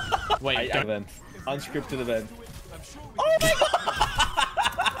the. Wait. Event. Unscripted event. Oh my god!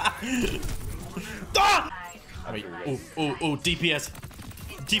 Ah! Wait. Oh, DPS.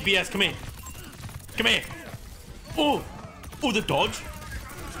 DPS, come here. Come here. Oh, the dodge.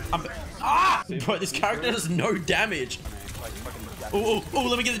 Bro, this character does no damage. Oh,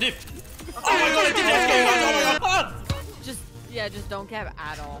 let me get the diff. Oh my god, I did that. Oh my god. Just don't cap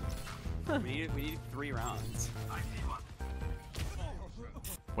at all. We need 3 rounds.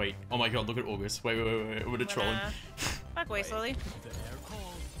 Wait, oh my god, look at August. Wait, I'm gonna troll him. Back away slowly.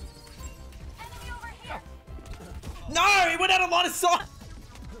 No, he went out of line of sight.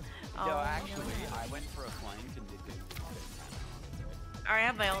 Oh. Yo, actually, I went for a flank and did good. Alright, I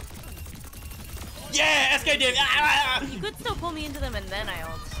have my ult. Yeah, SK div. You could still pull me into them and then I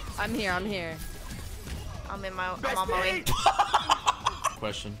ult. I'm here. I'm on my way.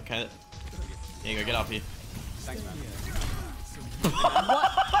 Question. Okay. Here you go, get up here. Thanks, man.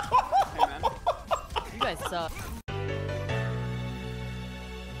 What? Hey, man. You guys suck.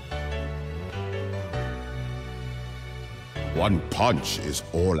 One punch is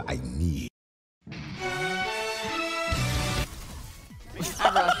all I need.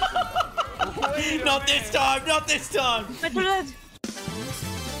 Not this time! Not this time!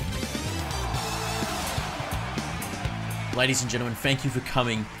 Ladies and gentlemen, thank you for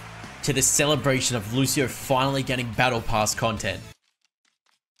coming to the celebration of Lucio finally getting Battle Pass content.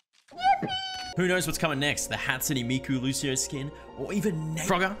 Who knows what's coming next? The Hatsune Miku Lucio skin? Or even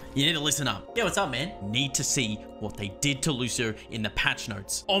Frogger? You need to listen up. Yeah, what's up, man? Need to see what they did to Lucio in the patch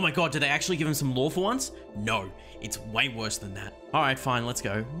notes. Oh my god, did they actually give him some lawful ones? No, it's way worse than that. Alright, fine, let's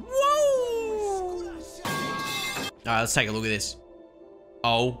go. Whoa! Alright, let's take a look at this.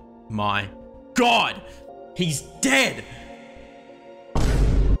 Oh my god! He's dead!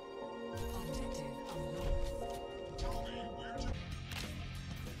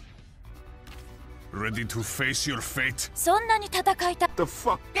 Ready to face your fate? The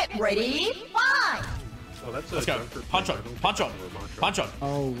fuck? Get ready, fight! Oh, that's Let's go. Punch on. Punch on. Punch on.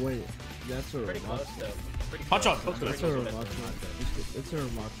 Oh, wait. That's a rematch. Punch on. That's a rematch. It's a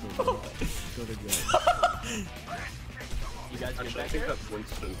rematch. Go to jail. You guys get back here? That's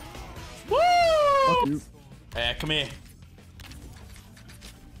Winston. Woo! Hey, come here.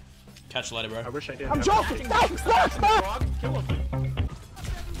 Catch you later, bro. I wish I did. I'm joking! Stop! Kill him.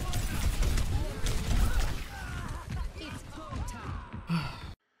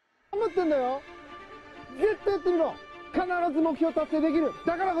 だよ。絶対やってみろ。必ず目標達成できる。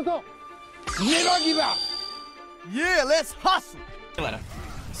だからこそ Never give up. Yeah, let's hustle. Later.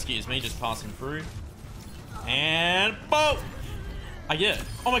 Excuse me, just passing through. And boom! I get it.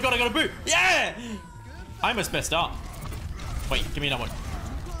 Oh my god, I got a boot! Yeah! I almost messed up. Wait, give me another one.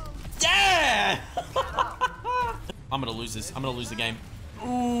 Yeah! I'm gonna lose this. I'm gonna lose the game.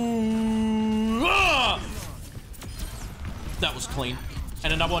 Ooh! Ah! That was clean.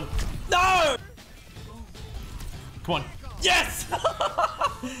 And another one. No! Come on. Yes!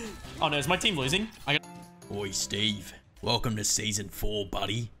 Oh no, is my team losing? Oi, Steve. Welcome to season 4,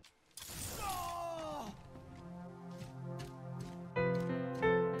 buddy.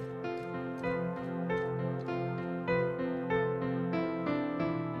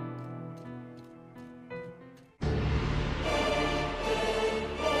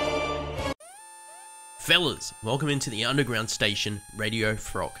 Fellas, welcome into the underground station, Radio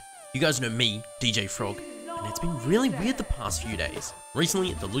Frog. You guys know me, DJ Frog, and it's been really weird the past few days.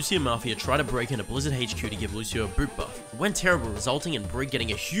 Recently, the Lucio Mafia tried to break into Blizzard HQ to give Lucio a boot buff. It went terrible, resulting in Brig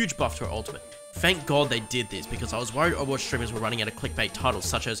getting a huge buff to her ultimate. Thank God they did this, because I was worried Overwatch streamers were running out of clickbait titles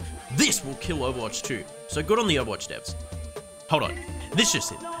such as, "This will kill Overwatch 2. So good on the Overwatch devs. Hold on, this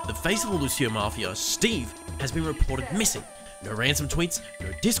just in. The face of the Lucio Mafia, Steve, has been reported missing. No ransom tweets,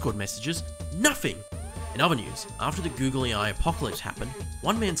 no Discord messages, nothing. In other news, after the googly eye apocalypse happened,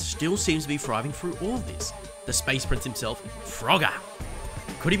 one man still seems to be thriving through all of this. The Space Prince himself, Frogger.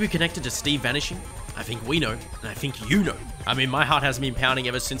 Could he be connected to Steve vanishing? I think we know, and I think you know. I mean, my heart hasn't been pounding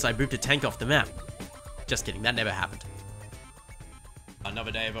ever since I booped a tank off the map. Just kidding, that never happened.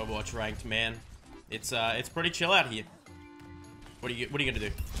 Another day of Overwatch ranked, man. It's pretty chill out here. What are you gonna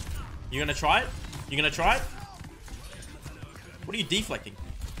do? You gonna try it? You gonna try it? What are you deflecting?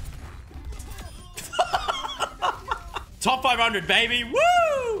 Top 500, baby!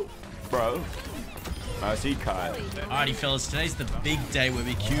 Woo! Bro. I see Kyle. Alrighty, fellas, today's the big day where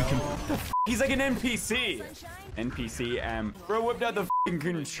we queue He's like an NPC. NPC amp. Bro whipped out the f***ing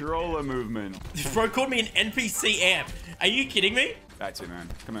controller movement. Bro called me an NPC amp. Are you kidding me? That's it, man.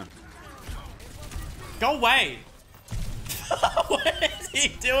 Come on. Go away. What is he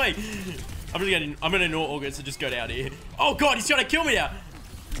doing? I'm gonna ignore August and just go down here. Oh god, he's trying to kill me now.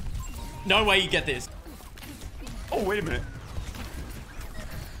 No way you get this. Oh, wait a minute.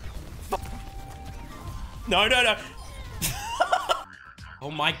 No, no, no. Oh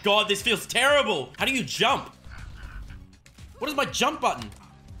my god, this feels terrible. How do you jump? What is my jump button?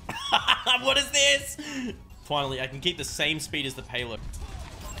 What is this? Finally, I can keep the same speed as the payload.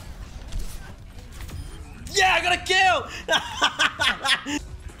 Yeah, I got a kill!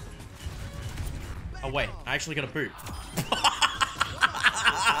 Oh wait, I actually got a boot.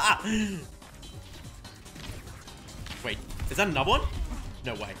 Wait, is that another one?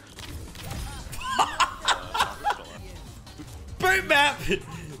 No way. Boot map!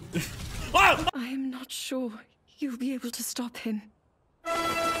 Oh! I am not sure you'll be able to stop him.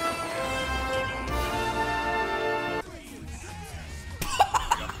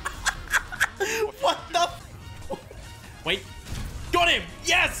 What the? Wait, got him!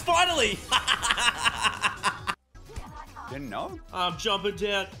 Yes, finally! Didn't know? I'm jumping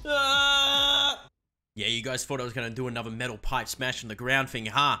down. Ah! Yeah, you guys thought I was gonna do another metal pipe smash on the ground thing,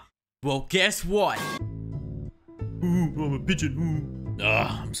 huh? Well, guess what? Ooh, I'm a pigeon. Ooh.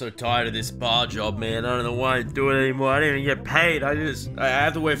 Ugh, I'm so tired of this bar job, man. I don't know why I do it anymore. I don't even get paid. I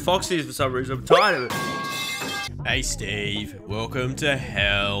have to wear foxies for some reason. I'm tired of it. Hey, Steve. Welcome to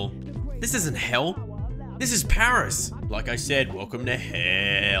hell. This isn't hell. This is Paris. Like I said, welcome to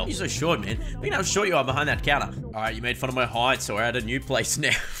hell. You're so short, man. Look at how short you are behind that counter. Alright, you made fun of my height, so we're at a new place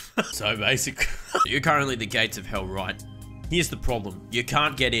now. So basic. You're currently at the gates of hell, right? Here's the problem. You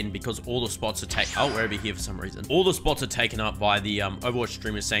can't get in because all the spots are taken. Oh, we're over here for some reason. All the spots are taken up by the Overwatch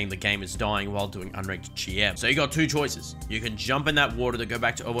streamers saying the game is dying while doing unranked GM. So you got two choices. You can jump in that water to go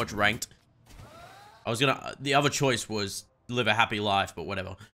back to Overwatch ranked. The other choice was live a happy life, but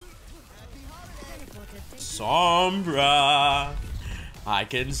whatever. Sombra, I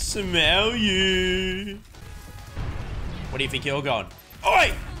can smell you. What do you think you're going?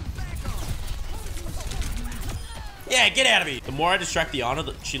 Oi! Yeah, get out of me. The more I distract the Ana,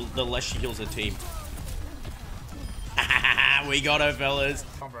 the less she heals her team. We got her, fellas.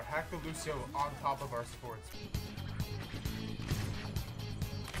 Sombra, hack the Lucio on top of our sports.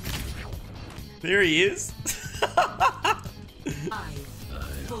 There he is. 5,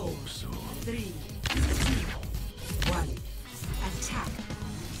 4, 3, 2, 1. Attack.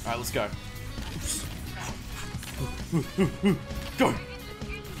 Alright, let's go.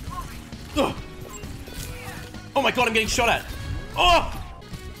 Go. Oh my god, I'm getting shot at. Oh!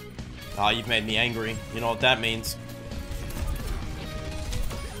 Ah, you've made me angry. You know what that means.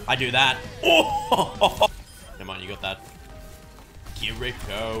 I do that. Oh! Come on, you got that.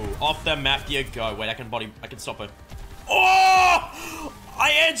 Kiriko. Off the map you go. Wait, I can stop her. Oh!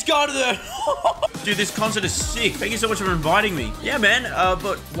 I edge guarded her. Dude, this concert is sick. Thank you so much for inviting me. Yeah, man.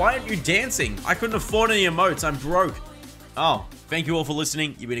 But why aren't you dancing? I couldn't afford any emotes. I'm broke. Oh, thank you all for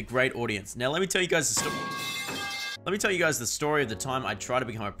listening. You've been a great audience. Now, let me tell you guys the story. Let me tell you guys the story of the time I tried to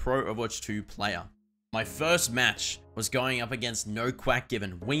become a pro Overwatch 2 player. My first match was going up against No Quack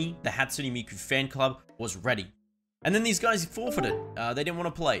Given. We, the Hatsune Miku fan club, was ready. And then these guys forfeited. They didn't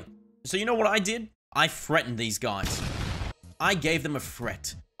want to play. So you know what I did? I threatened these guys. I gave them a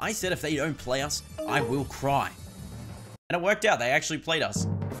threat. I said if they don't play us, I will cry. And it worked out. They actually played us.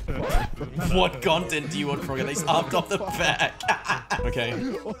 What content do you want, Frogger? They stopped off the back. Okay.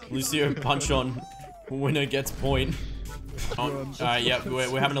 Lucio, punch on. Winner gets point. Oh, alright, yeah,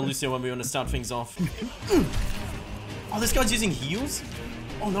 we're having a Lucio when we want to start things off. Oh, this guy's using heals?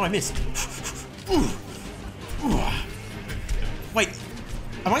 Oh no, I missed. Wait,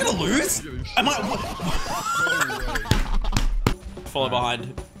 am I gonna lose? Am I? Follow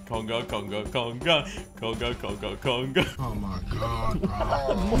behind. Congo, Congo, Congo, Congo, Congo, Congo. Oh my god,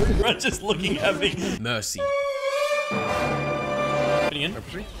 bro. Moira just looking at me. Mercy. Getting in.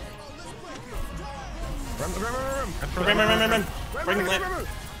 Run. Bring him left.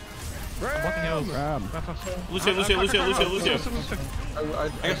 Lucio. I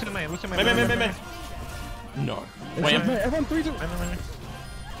got man. No. Wait, everyone 3-2.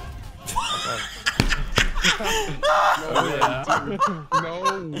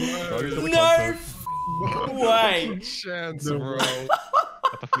 No way. Chance, bro.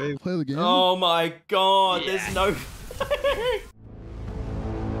 Play the game. Oh my god, there's no.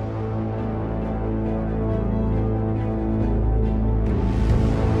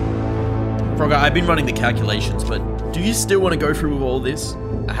 Frogger, I've been running the calculations, but do you still want to go through with all this?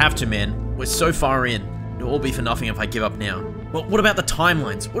 I have to, man. We're so far in. It'll all be for nothing if I give up now. Well, what about the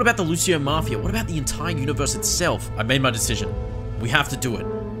timelines? What about the Lucio Mafia? What about the entire universe itself? I made my decision. We have to do it.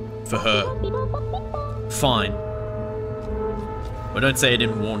 For her. Fine. But don't say I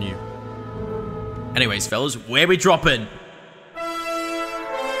didn't warn you. Anyways, fellas, where we dropping?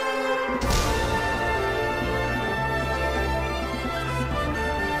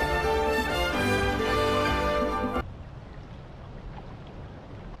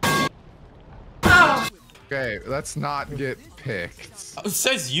 Okay, let's not get picked. It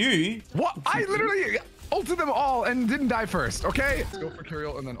says you. What? I literally ulted them all and didn't die first, okay? Let's go for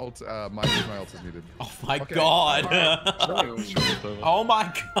Curiel and then ult, my ult is needed. Oh my god. Oh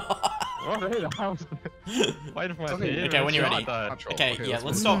my god. Okay, when you're ready. Okay, yeah,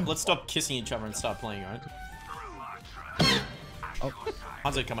 let's stop kissing each other and start playing, alright? Oh.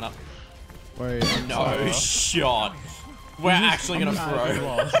 Hanzo coming up. Wait. No shot. We're actually gonna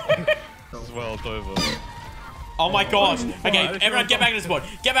throw. As well, it's over. Oh my gosh. Okay, everyone get back in spawn.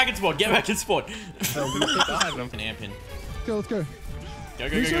 Get back in spawn. Get back in spawn. An amp in. Go, let's go. Go.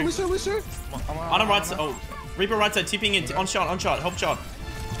 Lucio. On the right side. Oh, Reaper right side, tipping in. On shot. Help shot.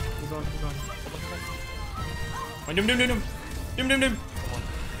 Wait, doom.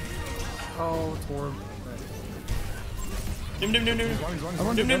 Oh, it's warm. Doom.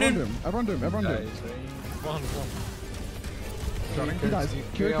 Everyone do him. He dies.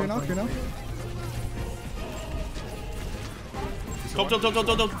 Cure now.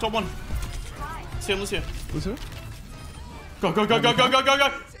 Top one. Lucio. Go.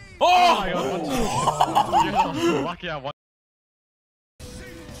 Oh! Lucky I won.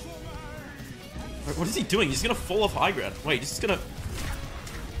 Wait, what is he doing? He's gonna fall off high ground. Wait, he's gonna.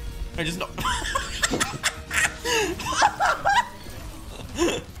 Wait, just not.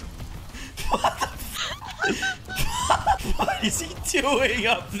 What the What is he doing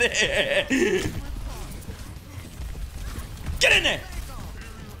up there? Get in there!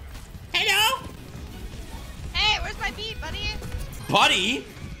 Hello? Hey, where's my beat, buddy? Buddy?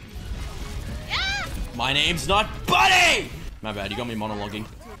 Yeah! My name's not Buddy! My bad, you got me monologuing.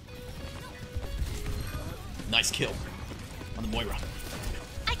 Nice kill on the Moira.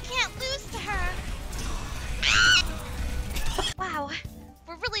 I can't lose to her. Wow,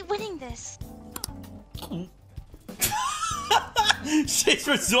 we're really winning this. She's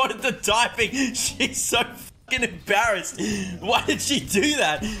resorted to typing. She's so fucking embarrassed. Why did she do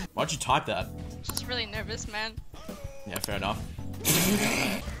that? Why'd you type that? Just really nervous, man. Yeah, fair enough.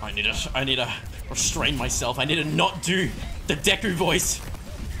 I need to restrain myself. I need to not do the Deku voice.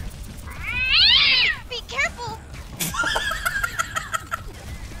 Be careful.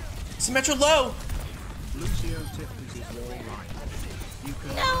 Symmetra low. Lucio tipped his low line. You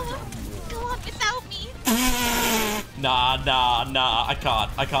can No. Nah. I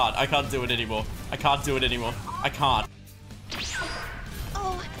can't do it anymore. I can't do it anymore. I can't.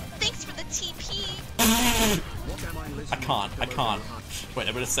 Oh, thanks for the TP. I can't. Wait,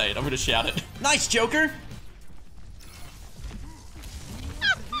 I'm gonna say it. I'm gonna shout it. Nice, Joker!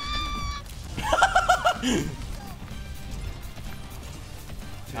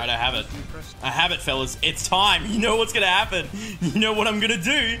 Alright, I have it, fellas. It's time. You know what's gonna happen. You know what I'm gonna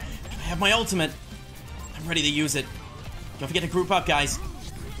do. I have my ultimate. I'm ready to use it. Don't forget to group up, guys.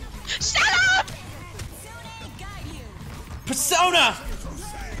 Shut up! Persona!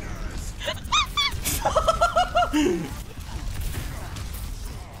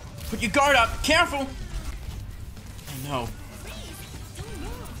 Put your guard up. Careful. Oh no.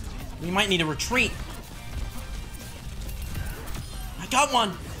 We might need a retreat. I got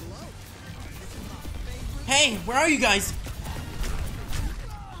one. Hey, where are you guys?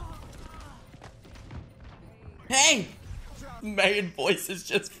 Hey! Main voice is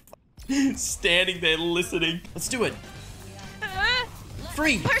just standing there listening. Let's do it.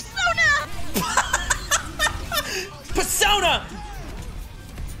 Free. Persona! Persona!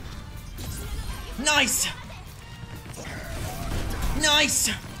 Nice! Nice!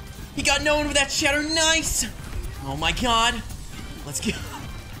 He got no one with that shatter. Nice! Oh my god. Let's get...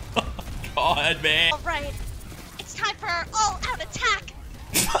 Oh god, man. Alright. It's time for our all-out attack.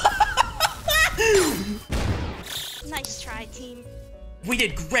 Nice try, team. We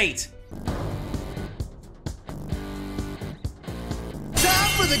did great.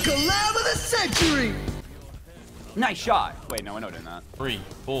 Time for the collab of the century. Nice shot. Wait, no, we're not doing that. 3,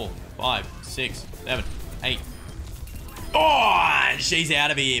 4, 5, 6, 7, 8. Oh, she's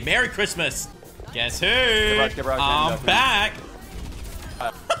out of here. Merry Christmas. Guess who? I'm back.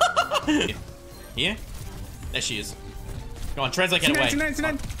 Here? There she is. Go on, translate, get away.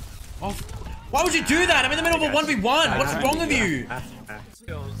 Oh, why would you do that? I'm in the middle of a 1v1. What's wrong with you?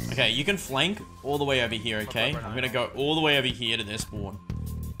 Okay, you can flank all the way over here, okay? I'm gonna go all the way over here to their spawn.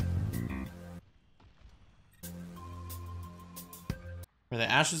 Where the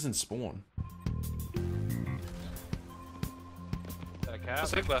ashes and spawn.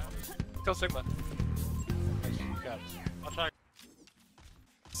 Sigma. Kill Sigma.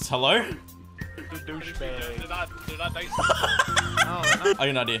 Hello? Douchebag. I got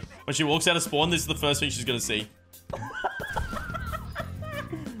an idea. When she walks out of spawn, this is the first thing she's gonna see.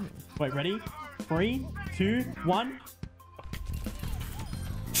 Wait, ready? 3, 2, 1.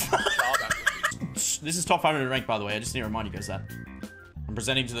 This is top 500 rank, by the way. I just need to remind you guys that. I'm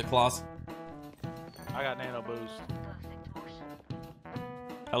presenting to the class. I got nano boost.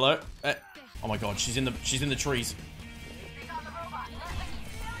 Hello? Oh my god, she's in the trees.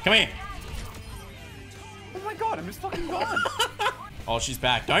 Come here. Oh my god, I'm just fucking gone. Oh, she's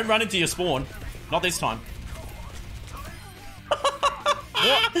back. Don't run into your spawn. Not this time.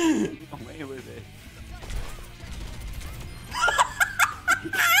 What? Where was it?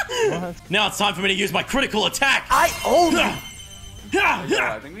 Now it's time for me to use my critical attack. I own it.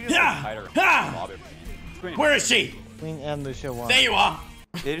 Where is she? Queen and Lucio won. There you are.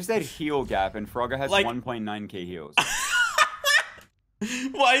 They just said heal gap, and Frogger has Like- 1.9k heals.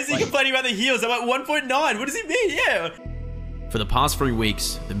 Why is he complaining about the heals? I'm at 1.9. What does he mean? Yeah. For the past 3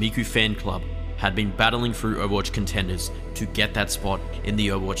 weeks, the Miku fan club had been battling through Overwatch contenders to get that spot in the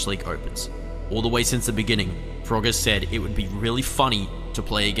Overwatch League Opens. All the way since the beginning, Frogger'S said it would be really funny to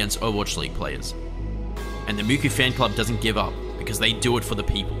play against Overwatch League players. And the Miku fan club doesn't give up because they do it for the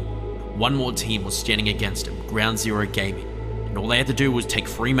people. One more team was standing against him, Ground Zero Gaming, and all they had to do was take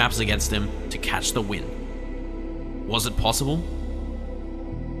 3 maps against them to catch the win. Was it possible?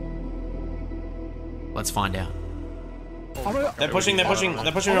 Let's find out. They're pushing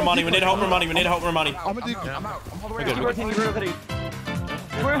Romani. We need to help Romani. We need to help Romani. I'm out. I'm all the way We're out.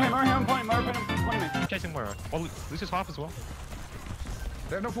 good. Chasing Mora. Oh, Lucio's half as well.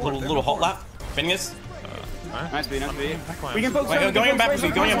 They have no forward. Little hot lap. Fingers. Nice B, nice B. We can focus. Wait, going back for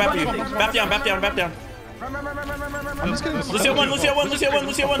you. Going back for you. Back down. Back down. Back down. I'm just kidding. Lucio 1. Lucio 1. Lucio 1.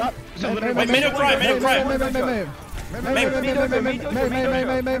 Lucio 1. Wait, Made her cry. Made her cry.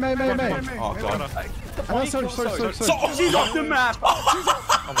 Oh god. Sorry. She's off the map.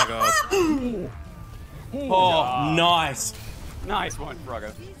 Oh my god. Oh, nice. Nice one,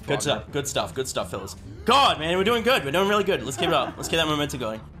 Frogger. Good stuff, fellas. God, man, we're doing good. We're doing really good. Let's keep it up. Let's get that momentum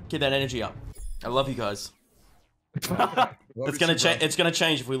going. Keep that energy up. I love you guys. It's gonna change. It's gonna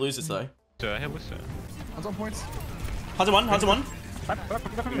change if we lose this though. I hit Lucio. Hands on points. Hunter 1. Hunter 1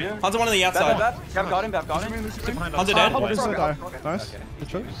 on the outside. Bap got him. Hunter dead. Nice.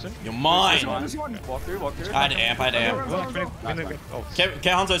 You're mine. Walk through. I had amp. Okay,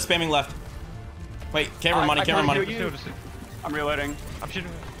 Hanzo spamming left. Wait, camera money, camera money. I'm reloading. I'm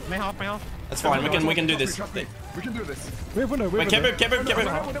shooting. May half. That's fine. We can do this. We can do this. Wait, camera.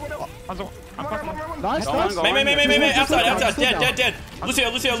 Nice. May, outside. Dead.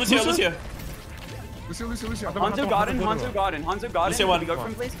 Lucio. Hanzo Garden. Lucio one. Can we go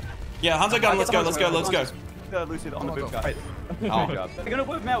from, please? Yeah, Hanzo Garden. Let's go. Lucio on the boot guy. Oh god. We're gonna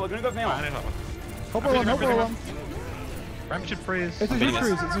go with mail. Hope we're one. Ram should freeze. It's a huge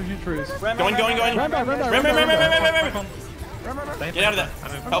freeze. Going. Ram. Get out of there.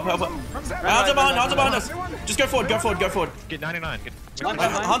 Help. Hanzo behind us. Just go forward. Get 99.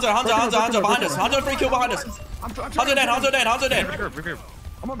 Hanzo behind us. Hanzo free kill behind us. Hanzo dead. Regroup.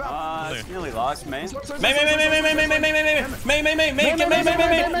 I'm about. It's nearly lost, man. May.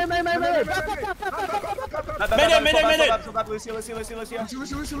 Lucio.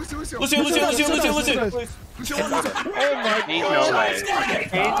 Oh my god.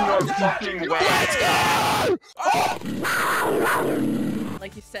 Ain't no fucking way.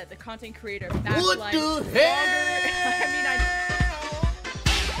 Like you said, the content creator. What the hell?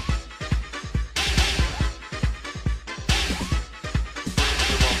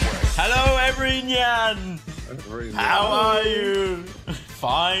 Hello, everyone. How are you?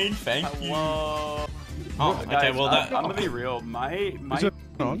 Fine, thank you. Oh, okay, well that. I'm gonna be real. My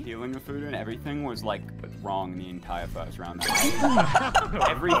healing food and everything was like wrong the entire first round.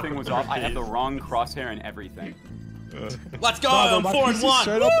 Everything was off. I had the wrong crosshair and everything. Let's go! 4-1.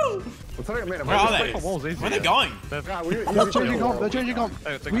 Woo! Where are they? Where are they going? They're changing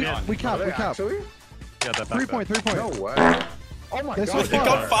comp. We cap. Yeah, 3 point. No way. Oh my god. They've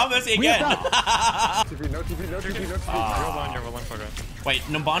got pharmacy again. No TP. Wait,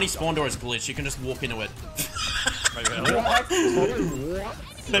 Numbani spawn door is glitched. You can just walk into it.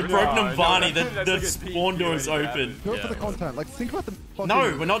 They broke Numbani. The spawn door is open. Do it for the content. Like, think about the fucking...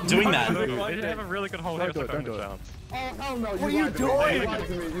 No, we're not doing that. They didn't have a really good hold here. Don't do it. Oh, hell no. What are you doing?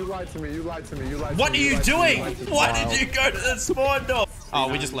 You lied to me. What are you doing? Why did you go to the spawn door? Oh,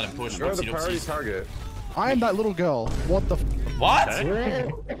 we just let him push. You're the priority target. I am that little girl. What the f? What?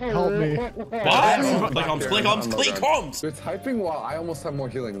 Help me. What? Click comms. You're typing while I almost have more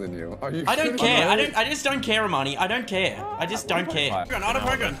healing than you. Are you I don't care. I just don't care, Amani. I don't care. I just don't care.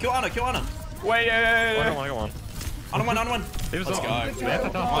 Program. Kill Ana. Wait. Go on. On one. Let's go.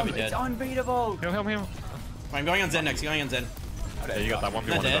 Might be dead. It's unbeatable. Heal. I'm going on Zen next. Yeah, you got that one.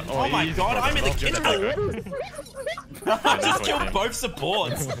 Dead. Oh my god, I'm in the kitchen. I just killed both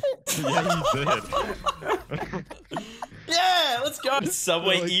supports. Yeah, you did. Yeah, let's go.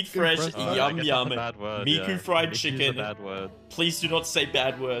 Subway, eat fresh, yum. Miku fried chicken. Bad word. Please do not say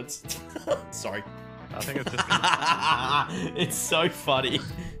bad words. Sorry. I think it's just. It's so funny.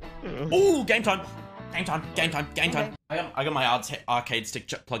 Ooh, game time. I got my arcade stick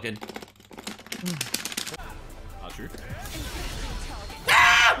plugged in. True.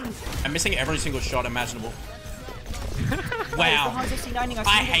 I'm missing every single shot imaginable. Wow.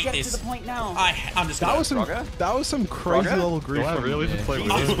 I hate this. I'm just that was some crazy level grief. I really should play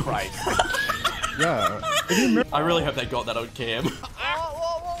with Jesus this. Christ. Yeah. I really hope they got that on cam.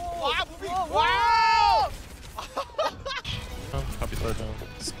 Copy slowdown.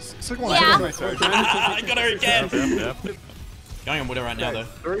 Yeah. I got her again. Yep. Going on Widow right now though.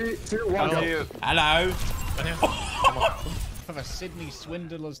 3, 2, 1. Hello. For the Sydney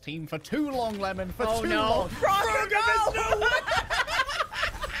Swindlers team for too long, Lemon. For too no. long. Frogger'S, no!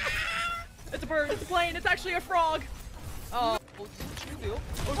 It's a bird. It's a plane. It's actually a frog. Oh.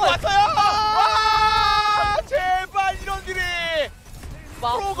 What? 제발 이런 일이.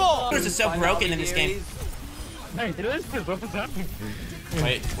 There's a so broken in this game. Hey, what's happening?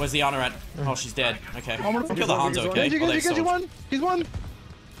 Wait, where's the Ana at? Oh, she's dead. Okay. Kill the Hanzo, okay? Get you one. He's one.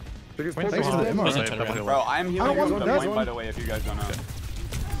 Bro, I'm healing you the point, by the way, if you guys don't know.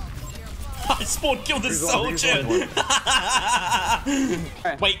 I spawned killed the soldier!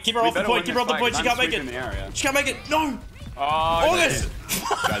 Wait, keep her off the point, She can't make it! She can't make it! No! August!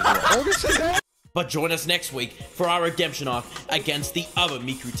 August is there? But join us next week for our redemption arc against the other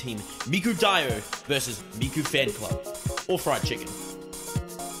Miku team, Miku Dio versus Miku Fan Club, or Fried Chicken.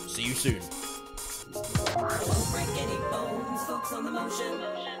 See you soon. I won't break any bones, focus on the motion.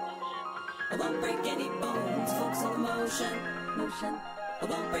 I won't break any bones, focus on the motion. I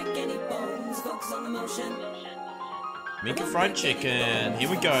won't break any bones, focus on the motion. Miku Fried Chicken. Here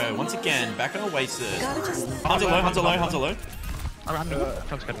we go. Once again, back on Oasis. Hanzo low. I'm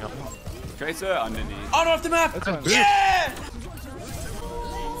just getting up. Tracer underneath. On off the map! Yeah!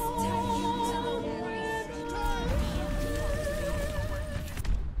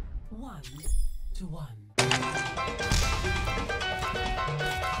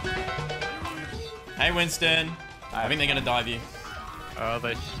 Hey, Winston. I think they're gonna dive you.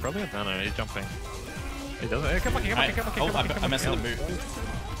 They probably don't know. He's jumping. He does it. Come on, come on, come on, come on. I messed up the boot.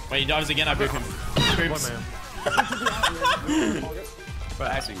 Wait, he dives again. I boot him. Boops.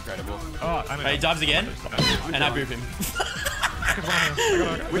 That's incredible. Oh, Wait, he dives again, and I boop him.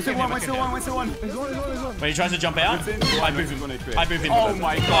 Winston one. Wait, he tries to jump out. I boop him. I boop him. Oh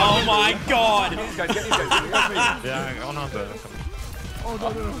my god. Oh my god. Yeah, on Hunter. Oh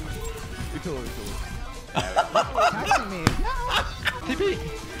no. We cool. TP.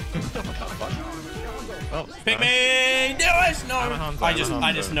 Oh, pick me! Do it! No! I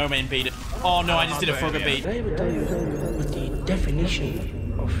just no man beat it. Oh no, I just did a Frogger beat. I will tell you what the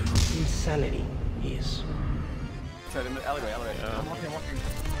definition of insanity is. Alleyway.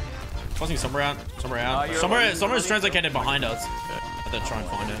 Wasn't somewhere out? Somewhere's translocated behind us. I have to try and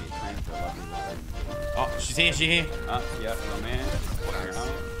find her. Oh, she's here, Yeah, oh man.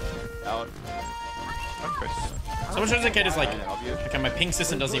 Out. Someone's translocated is like, okay, my ping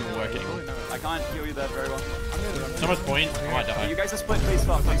system doesn't even work anymore. I can't heal you that very well. Someone's point. I might die. You guys are split, please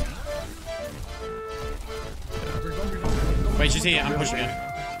stop. Wait, she's here. I'm pushing her.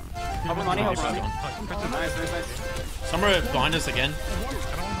 Help Ronnie. Nice. Somewhere behind us again.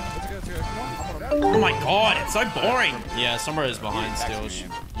 Oh my god, it's so boring. Yeah, somewhere is behind still.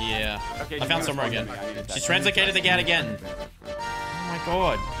 Yeah. I found somewhere again. She's translocated the gat again. Oh my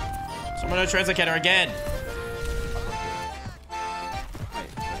god. Someone to translocate her again.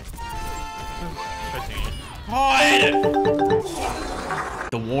 Hide!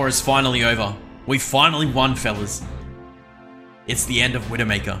 The war is finally over. We finally won, fellas. It's the end of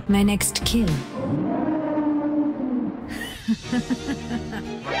Widowmaker. My next kill.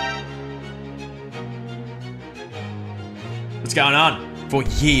 What's going on? For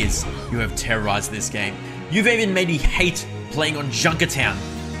years, you have terrorized this game. You've even made me hate playing on Junkertown.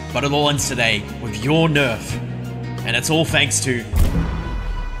 But it all ends today with your nerf. And it's all thanks to...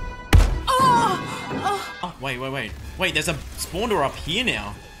 Oh, wait. Wait, there's a spawn door up here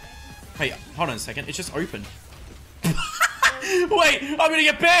now. Wait, hold on a second. It's just open. Wait, I'm gonna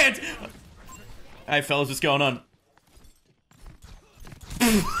get banned! Hey, fellas, what's going on?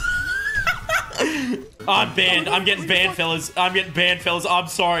 I'm banned. I'm getting banned, fellas. I'm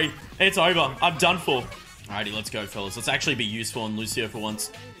sorry. It's over. I'm done for. Alrighty, let's go, fellas. Let's actually be useful in Lucio for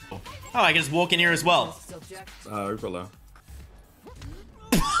once. Oh, I can just walk in here as well. Overlow.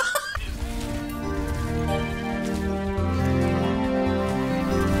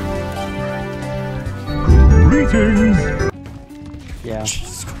 Greetings. Yeah.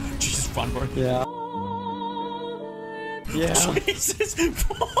 Jesus, run, bro. Yeah. Yeah. Jesus.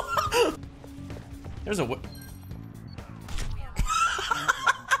 There's a...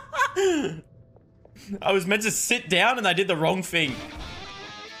 I was meant to sit down and I did the wrong thing.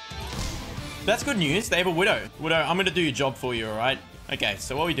 That's good news. They have a Widow. Widow, I'm going to do your job for you, alright? Okay,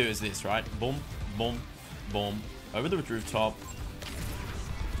 so what we do is this, right? Boom, boom, boom. Over the rooftop.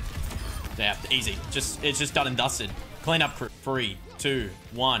 Yeah, easy. It's just done and dusted. Clean up crew. 3, 2,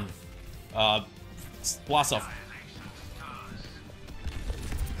 1. Blast off.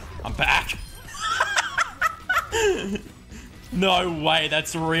 I'm back. No way,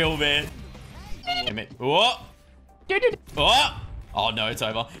 that's real, man. What? Oh no, it's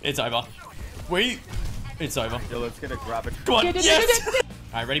over. It's over. It's over. Yo, let's get a grab it. Come on, yes!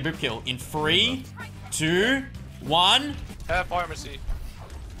 Alright, ready, boop kill. In 3, 2, 1. Have pharmacy.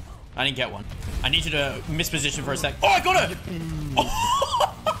 I didn't get one. I need you to misposition for a sec. Oh, I got her!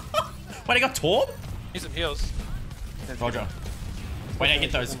 Wait, I got Torb? Need some heals. Roger. Wait, I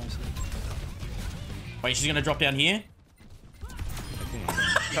get those. Wait, she's gonna drop down here?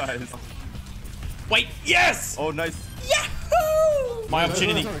 Nice. Wait, yes! Oh, nice. Yahoo! My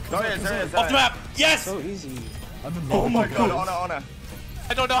opportunity. Off the map! Yes! So easy. Oh my god, honor.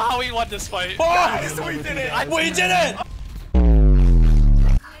 I don't know how we won this fight. Oh, Guys, we did it! We did it!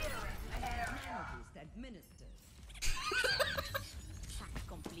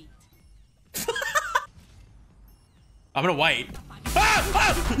 I'm gonna wait.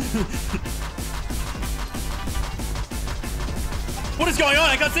 What is going on?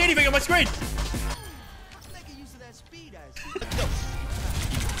 I can't see anything on my screen.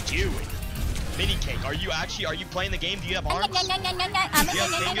 Dude, Mini Cake, are you playing the game? Do you have arms? Do you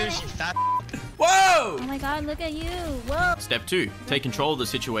have fingers, you fat? Whoa! Oh my god, look at you. Whoa. Step 2. Take control of the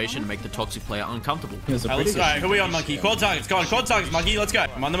situation and make the toxic player uncomfortable. Alright, who are we on, Monkey? Quad targets. Go on, quad targets, Monkey. Let's go.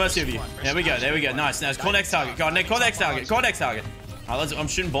 I'm on the mercy of you. There we go. Nice. Now, call next target. Go on, call next target. Alright, I'm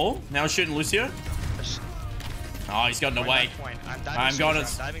shooting ball. Now I'm shooting Lucio. Oh, he's gotten away. I'm going on.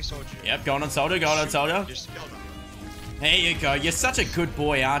 Yep, going on soldier. There you go. You're such a good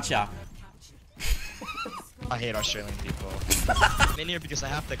boy, aren't ya? I hate Australian people. I'm in here because I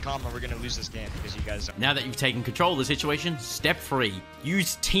have to come or we're gonna lose this game because you guys are. Now that you've taken control of the situation, step 3.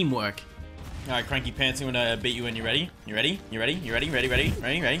 Use teamwork. All right, Cranky Pants, I'm gonna beat you when you're ready. You ready? You ready? You ready? Ready? Ready?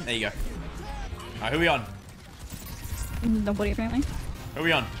 Ready? Ready? There you go. All right, who are we on? Nobody apparently. Who are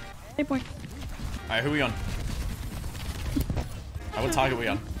we on? Hey, point. All right, who are we on? Alright, what target are we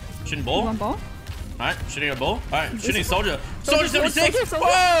on? Shooting ball? You want ball? Alright, shooting a ball. Alright, shooting soldier. Soldier 76! Soldier.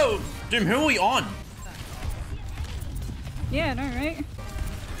 Whoa! Dude, who are we on? Yeah, no, right?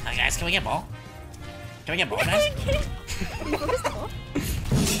 Hey guys, can we get ball? Can we get ball, guys?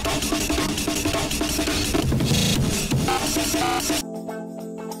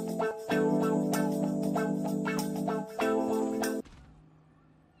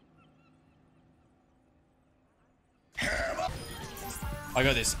 I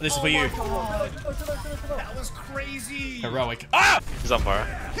got this. This is for you. That was crazy. Heroic. Ah! He's on fire.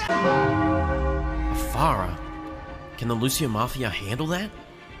 Farah? Can the Lucio Mafia handle that?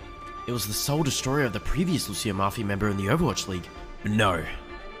 It was the sole destroyer of the previous Lucio Mafia member in the Overwatch League. No.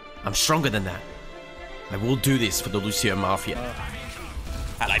 I'm stronger than that. I will do this for the Lucio Mafia.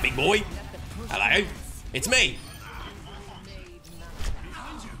 Hello, big boy. Hello. It's me.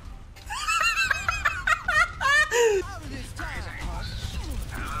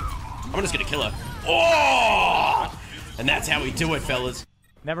 I'm just gonna kill her. Oh! And that's how we do it, fellas.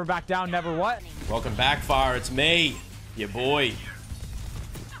 Never back down, never what? Welcome back, Fire. It's me, your boy.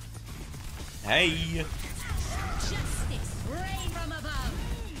 Hey.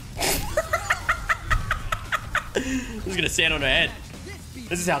 Who's gonna stand on her head?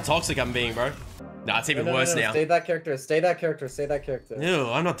 This is how toxic I'm being, bro. Nah, it's even worse now. Stay that character. Stay that character. Stay that character. Ew,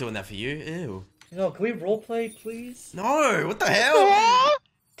 I'm not doing that for you. Ew. No, can we roleplay, please? No, what the hell?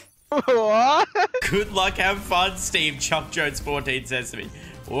 What? Good luck, have fun, Steve. Chuck Jones 14 says to me.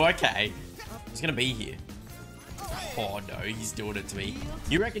 Okay. He's gonna be here. Oh no, he's doing it to me.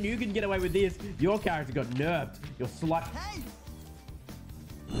 You reckon you can get away with this? Your character got nerfed. You're slut.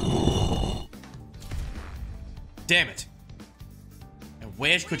 Damn it. And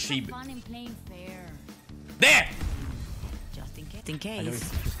where could she be? Fun and playing fair. There! Just in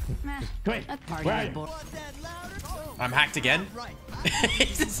case. Come here. That party Where are is you? boring. I'm hacked again.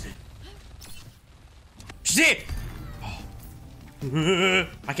 Shit!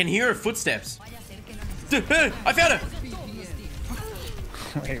 I can hear her footsteps. I found her!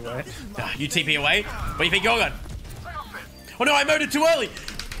 Wait, what? You TP away. Where do you think you're going? Oh no, I mowed it too early!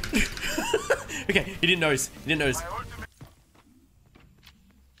 Okay, he didn't notice. He didn't notice.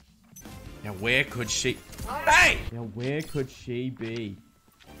 Now where could she... Hey! Now where could she be?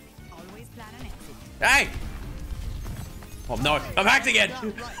 Always plan an exit. Hey! Oh no, I'm hacked again!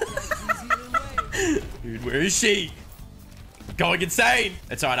 Dude, where is she? Going insane!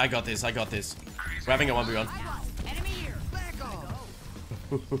 It's alright, I got this, I got this. We're having a 1v1.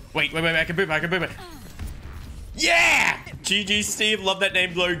 Wait, I can boom it. Yeah! GG Steve, love that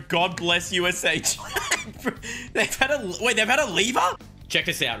name, Glow. God bless USH. They've had a lever? Check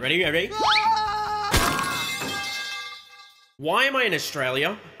this out, ready? Why am I in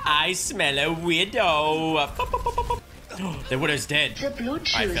Australia? I smell a widow. The widow's dead. Alright,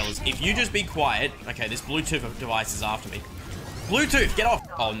 fellas, if you just be quiet. Okay, this Bluetooth device is after me. Bluetooth, get off.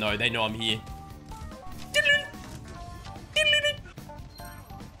 Oh no, they know I'm here.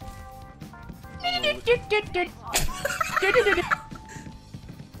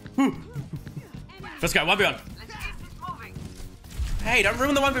 Let's go, 1v1. Hey, don't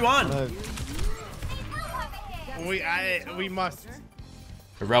ruin the 1v1. We must.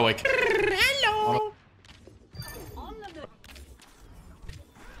 Heroic. Hello.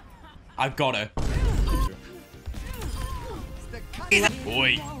 I've got her.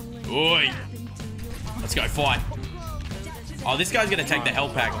 Oi. Let's go, fight. Oh, this guy's gonna take the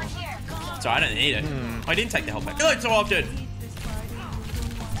health pack. So I don't need it. I didn't take the health pack. Kill it so often.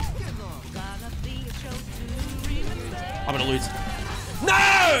 I'm gonna lose.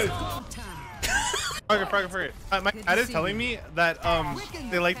 No! Frogger. My dad is telling me that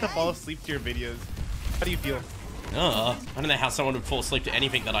they like to fall asleep to your videos. How do you feel? I don't know how someone would fall asleep to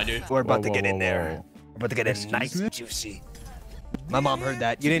anything that I do. We're about to get in there. We're about to get in nice and juicy. My mom heard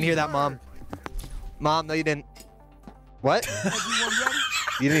that. You didn't hear that, Mom? Mom, no you didn't. What?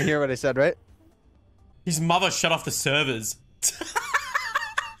 You didn't hear what I said, right? His mother shut off the servers.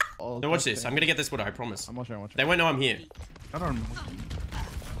 Now watch this. I'm gonna get this widow, I promise. I'm watching. They won't know I'm here. I don't know.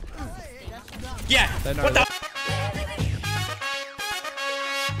 Yeah! What the?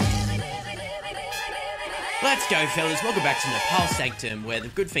 Let's go, fellas. Welcome back to Nepal Sanctum, where the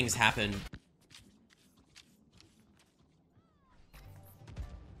good things happen.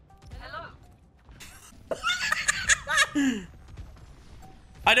 Hello.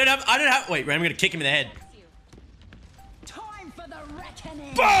 I don't have, wait, I'm gonna kick him in the head. Time for the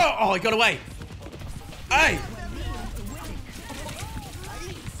reckoning. Oh, he got away. Hey.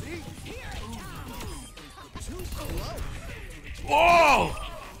 Whoa.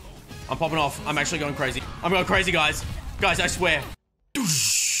 I'm popping off. I'm actually going crazy. I'm going crazy, guys. Guys, I swear.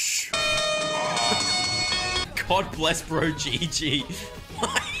 God bless bro GG.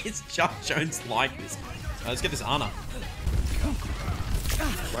 Why is Chuck Jones like this? Let's get this Ana.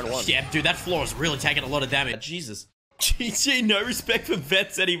 Yeah, dude, that floor is really taking a lot of damage. Jesus. GG, no respect for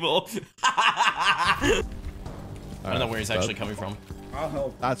vets anymore. I don't know where he's actually coming from. I'll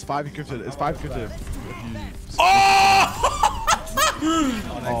help. That's 5 encrypted. It's 5 encrypted. Oh!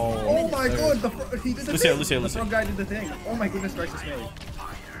 Oh my god, he did the thing. Lucio. The frog guy did the thing. Oh my goodness gracious me.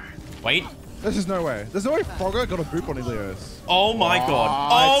 Wait. There's just no way. There's no way Frogger got a boop on Ilios. Oh my god.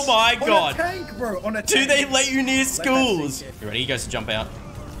 Oh my god. On a tank, bro. On a tank. Do they let you near schools? You ready? He goes to jump out.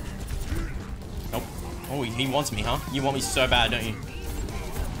 Nope. Oh, he wants me, huh? You want me so bad, don't you?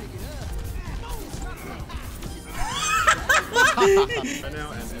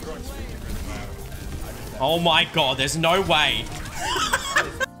 Oh my god, there's no way.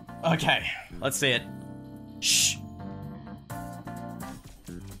 Okay, let's see it. Shh.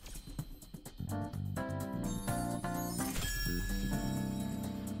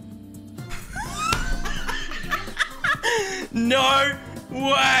 No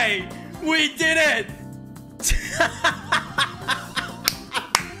way! We did it!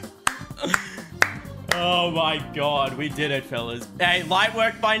 Oh my god, we did it, fellas. Hey, light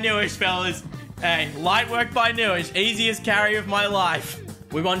work by Newish, fellas. Hey, light work by Newish. Easiest carry of my life.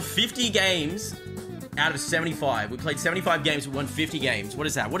 We won 50 games out of 75. We played 75 games, we won 50 games. What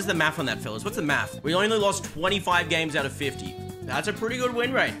is that? What is the math on that, fellas? What's the math? We only lost 25 games out of 50. That's a pretty good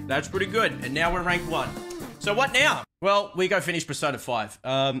win rate. That's pretty good. And now we're ranked 1. So what now? Well, we go finish Persona 5.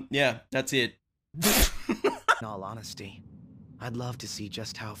 Yeah, that's it. In all honesty, I'd love to see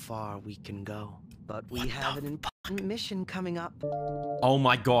just how far we can go. But we have an important mission coming up. Oh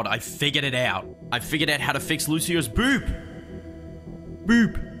my god, I figured it out. I figured out how to fix Lucio's boop.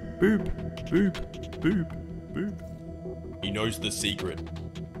 Boop, boop, boop, boop, boop. He knows the secret.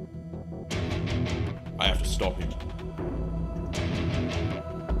 I have to stop him.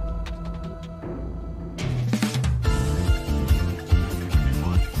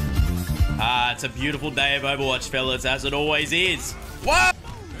 Ah, it's a beautiful day of Overwatch, fellas, as it always is. What?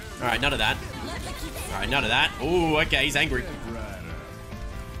 Alright, none of that. Alright, none of that. Ooh, okay, he's angry.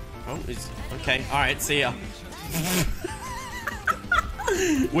 Oh, he's... Okay, alright, see ya.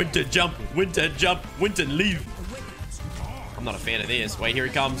 Winter jump, winter leave. I'm not a fan of this. Wait, here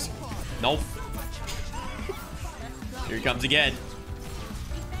he comes. Nope. Here he comes again.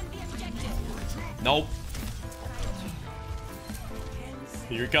 Nope.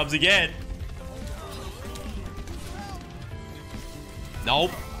 Here he comes again.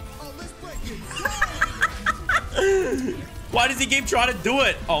 Nope. Why does he keep trying to do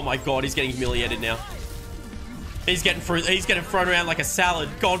it? Oh my god, he's getting humiliated now. He's getting thrown around like a salad,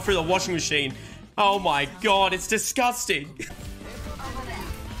 gone through the washing machine. Oh my god, it's disgusting.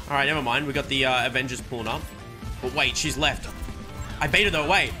 Alright, never mind. We got the Avengers pulling up. But wait, she's left. I baited her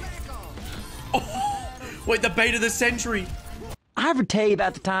away. Oh, wait, the bait of the century. I ever tell you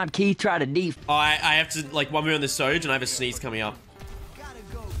about the time Keith tried to I have to, like, one more on the Soj, and I have a sneeze coming up.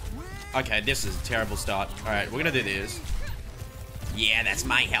 Okay, this is a terrible start. Alright, we're gonna do this. Yeah, that's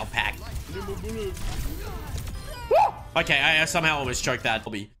my health pack. Okay, I somehow almost choked that.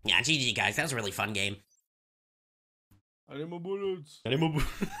 Yeah, GG, guys. That was a really fun game. I need more bullets.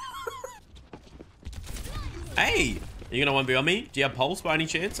 Hey, are you gonna 1v on me? Do you have pulse by any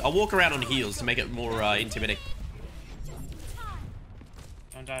chance? I'll walk around on heels to make it more intimidating.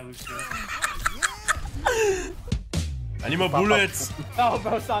 Don't die, Lucio. I need more bullets. No,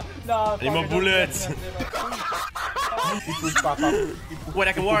 bro, stop. No. I need more bullets. Wait,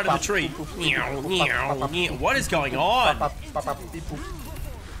 I can wire to the tree. What is going on?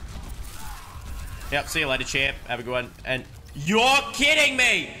 Yep, see you later, champ. Have a good one. And you're kidding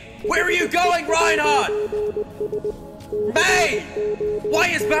me! Where are you going, Reinhardt? May! Why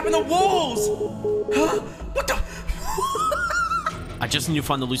is bapping the walls? Huh? What the? I just need to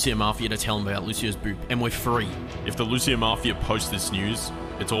find the Lucio Mafia to tell them about Lucio's boop, and we're free. If the Lucio Mafia posts this news,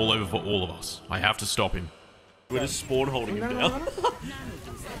 it's all over for all of us. I have to stop him. We're just spawn holding him down.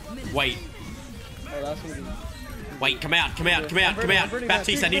 Wait. Wait, come out.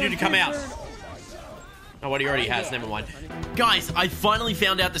 Baptiste, I need you to come out. Oh, what he already has, never mind. Guys, I finally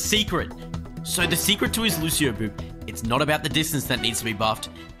found out the secret. So the secret to his Lucio boop, it's not about the distance that needs to be buffed.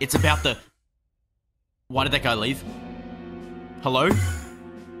 It's about the... Why did that guy leave? Hello?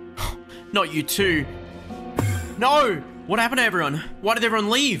 Not you too. No! What happened to everyone? Why did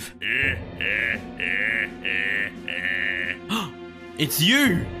everyone leave? It's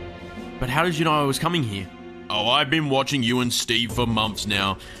you! But how did you know I was coming here? Oh, I've been watching you and Steve for months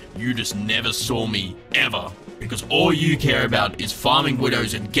now. You just never saw me, ever. Because all you care about is farming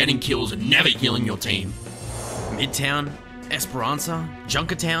widows and getting kills and never healing your team. Midtown, Esperanza,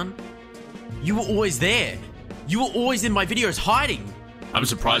 Junkertown. You were always there. You were always in my videos hiding. I'm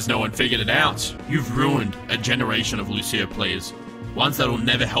surprised no one figured it out. You've ruined a generation of Lucio players. Ones that'll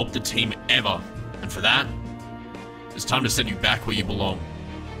never help the team ever. And for that, it's time to send you back where you belong.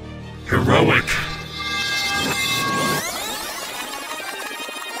 Heroic.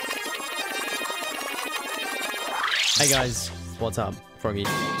 Hey guys, what's up? Froggy.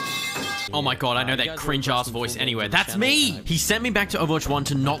 Oh my god, I know that cringe-ass voice anywhere. That's me! He sent me back to Overwatch 1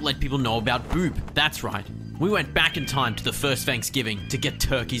 to not let people know about Boop. That's right. We went back in time to the first Thanksgiving to get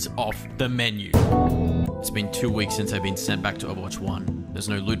turkeys off the menu. It's been 2 weeks since I've been sent back to Overwatch 1. There's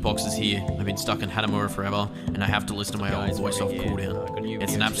no loot boxes here, I've been stuck in Hanamura forever, and I have to listen to my own voice off cooldown.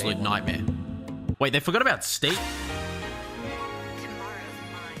 It's an absolute nightmare. Wait, they forgot about Steve?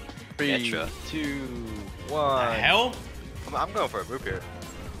 3, 2, 1. The hell? I'm going for a Boop here.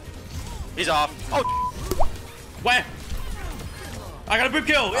 He's off. Oh! Where? I got a Boop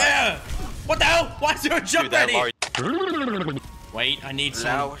kill! Yeah! What the hell? Why is there a jump ready? Wait, I need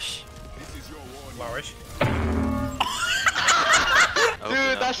some. Flourish.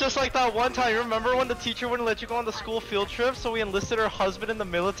 Dude, that's just like that one time. You remember when the teacher wouldn't let you go on the school field trip, so we enlisted her husband in the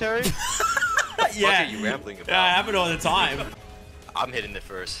military? Yeah. What are you rambling about? Yeah, I have it all the time. I'm hitting it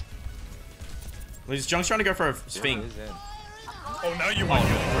first. Is Junk's trying to go for a swing? Oh, now you want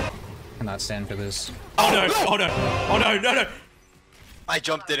to. Cannot stand for this. Oh no! Oh no! Oh no! No! No! I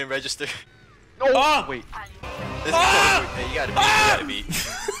jumped in and registered. Oh! Wait. This is hey, you gotta be.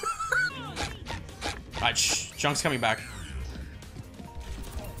 Alright, shh. Junk's coming back.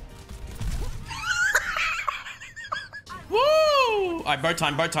 Woo! Alright, boat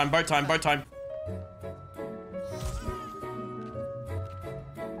time, boat time, boat time, boat time.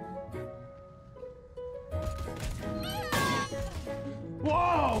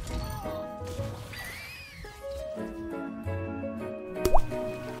 Whoa!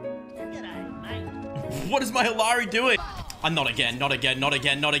 What is my Hilari doing? I'm not again, not again, not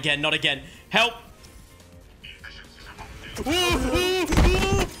again, not again, not again. Help!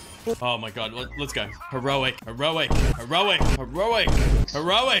 Oh my god, let's go. Heroic, heroic, heroic, heroic,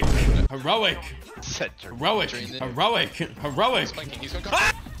 heroic, heroic, heroic, heroic, heroic.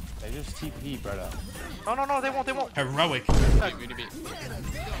 Ah! They just TP, brother. No, they won't. Heroic.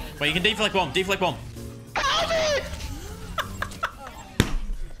 Wait, you can deflect bomb, deflect bomb.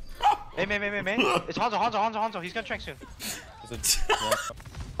 Hey, man. It's Hanzo. He's gonna trank soon.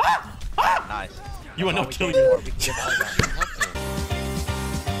 Nice. You are not killing me.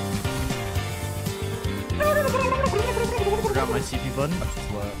 Forgot my CP button.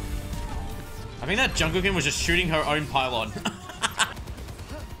 I think that Junkerkin was just shooting her own pylon.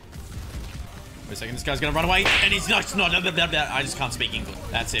 Wait a second, this guy's gonna run away, and he's not. I just can't speak English.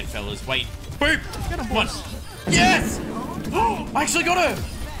 That's it, fellas. Wait. Boop! Come on. Yes! I actually got her!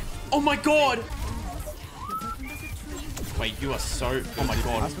 Oh my god! Wait, you are so. Oh my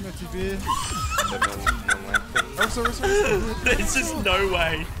god. There's just no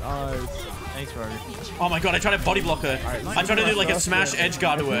way. Thanks, Roger. Oh my god, I tried to body block her. I tried to do like a smash edge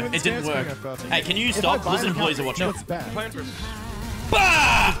guard to her. It didn't work. Hey, can you stop? Blizzard employees are watching.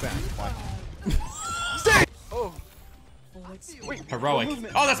 Bah! Oh. Heroic.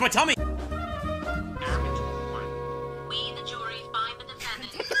 Oh, that's my tummy! We, the jury, find the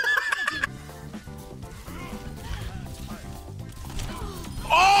defendant.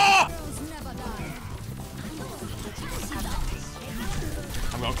 Oh!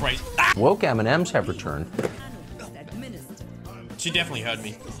 I'm going crazy. Ah! Woke M&Ms have returned. She definitely heard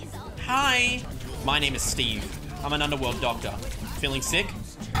me. Hi! My name is Steve. I'm an underworld doctor. Feeling sick?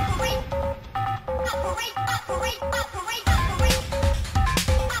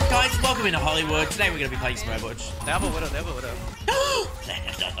 Guys, welcome into Hollywood. Today we're going to be playing some Overwatch. Never would have.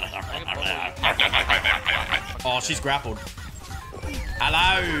 Oh, she's grappled.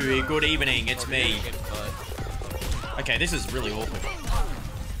 Hello, good evening, it's me. Okay, this is really awkward.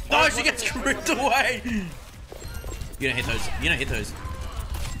 Oh, she gets ripped away! You don't hit those. You don't hit those.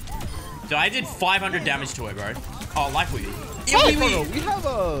 So I did 500 damage to her, bro. Oh, life with you. We have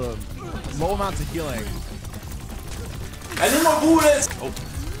low amounts of healing.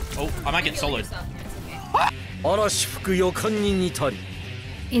 Oh, I might get soloed.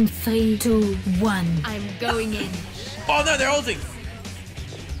 In 3, 2, 1. I'm going in. Oh no, they're ulting.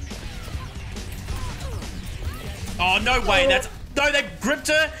 Oh, no way. No, they gripped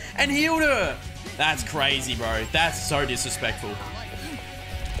her and healed her. That's crazy, bro. That's so disrespectful.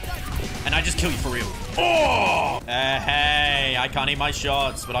 And I just kill you for real. Oh! Hey, I can't hit my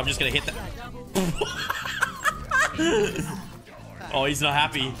shots, but I'm just going to hit that. Oh, he's not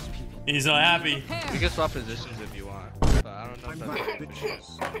happy. He's not happy. We can swap positions if you want, but I don't know if that's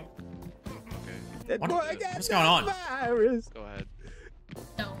okay. What's going on? Go ahead.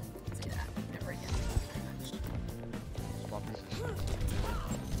 No, say that. Never again. Swap positions.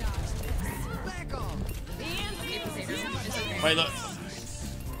 Wait, look.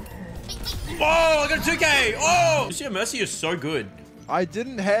 Whoa, I got a 2K. Oh! Lucio Mercy is so good. I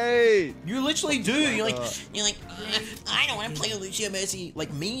didn't hate. You literally do. You're like, I don't want to play a Lucio Mercy.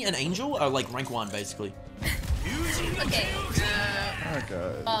 Like, me and Angel are like rank 1, basically. Okay.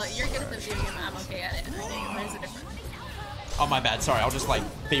 Okay. Well, you're good at the video game. I'm okay at it. I think there's a difference. Oh, my bad. Sorry, I'll just like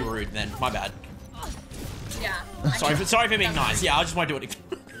be rude then. My bad. Yeah. Sorry for being nice. Yeah, I just want to do it again.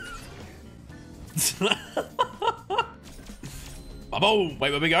 Boom.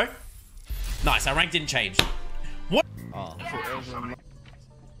 Wait, where we go? Nice, our rank didn't change. What? Oh.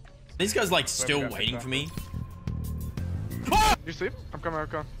 These guys like still waiting for me. You sleep? I'm coming.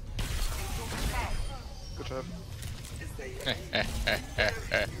 Good job.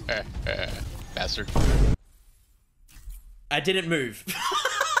 Bastard. I didn't move.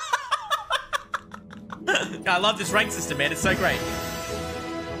 I love this rank system, man. It's so great.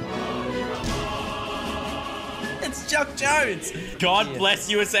 It's Chuck Jones. God bless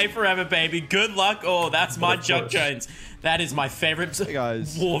USA forever, baby. Good luck. Oh, that's my Chuck Jones. That is my favorite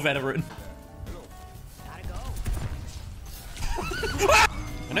war veteran.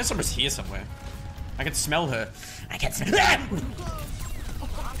 I know someone's here somewhere. I can smell her. I can smell her.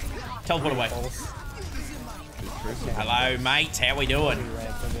 Teleport away. Hello, mate. How we doing?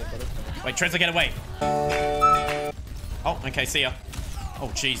 Wait, Trent's get away. Oh, okay, see ya.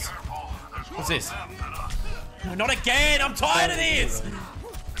 Oh, jeez. What's this? No, not again! I'm tired of this!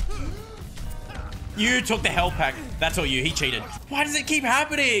 You took the hell pack. That's all you. He cheated. Why does it keep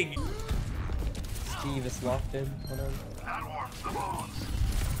happening? Steve is locked in.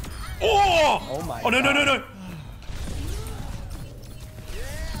 Oh! Oh my Oh, no, no, no, no.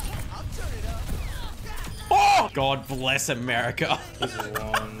 Oh! God bless America.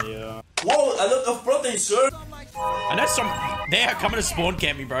 Whoa, I look of protein, sir. I know they are coming to spawn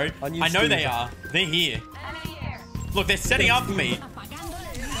camp me, bro. I know they are. They're here. Look, they're setting up for me.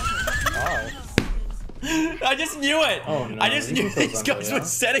 Oh. I just knew it. Oh, no. I just knew these guys were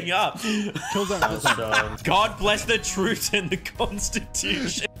setting up. God bless the truth and the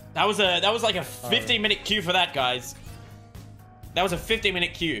Constitution. That was like a 15-minute queue for that, guys. That was a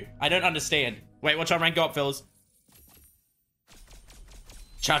 15-minute queue. I don't understand. Wait, watch our rank go up, fellas.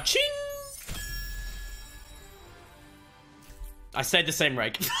 Cha-ching! I stayed the same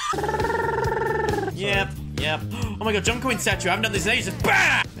rank. Yep. Oh my god, Jump Queen statue. I haven't done this in ages.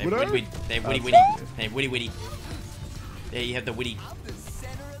 Bah! They have witty. They have witty. There you have the witty.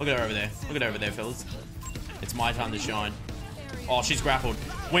 Look at her over there. Look at her over there, fellas. It's my time to shine. Oh, she's grappled.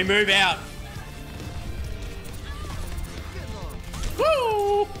 We move out.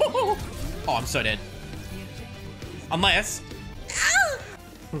 Woo! Oh, I'm so dead. Unless...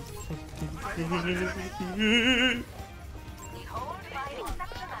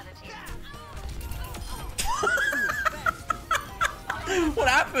 What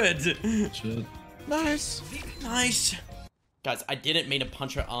happened? Shit. Nice. Guys, I didn't mean to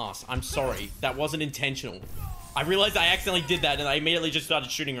punch her ass. I'm sorry. That wasn't intentional. I realized I accidentally did that and I immediately just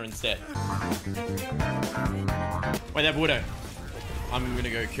started shooting her instead. Wait, they have Widow. I'm gonna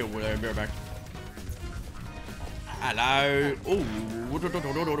go kill Widow and be right back. Hello.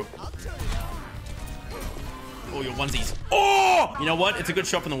 Oh, your onesies. Oh! You know what? It's a good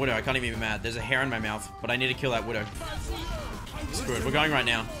shot from the Widow. I can't even be mad. There's a hair in my mouth, but I need to kill that Widow. Screw it. We're going right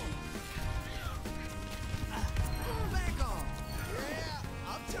now.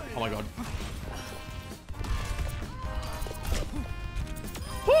 Oh my god.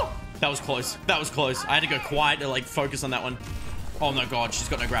 Woo! That was close. That was close. I had to go quiet to like focus on that one. Oh no god, she's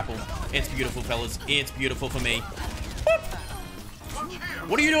got no grapple. It's beautiful, fellas. It's beautiful for me. Whoop!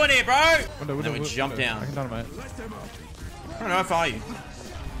 What are you doing here, bro? Then we jump down. I don't know, how far are you?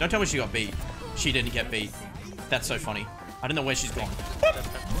 Don't tell me she got beat. She didn't get beat. That's so funny. I don't know where she's gone.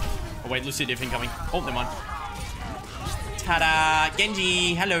 Oh wait, Lucy Diff incoming. Oh, never mind. Ta-da!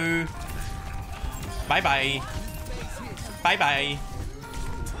 Genji, hello. Bye-bye. Bye-bye.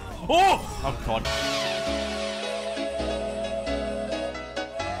 Oh! Oh, God.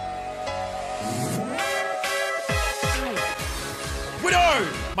 Widow!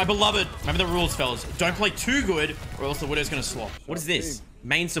 My beloved. Remember the rules, fellas. Don't play too good, or else the Widow's gonna slot. What is this?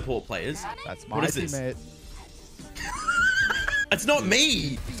 Main support players. That's my what is this? teammate. It's not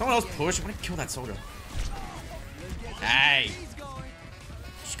me. Someone else push. I'm gonna kill that soldier. Hey.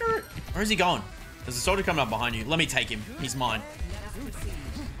 Screw it. Where is he going? There's a soldier coming up behind you. Let me take him. He's mine.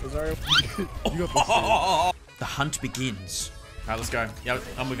 The hunt begins. All right, let's go. Yeah,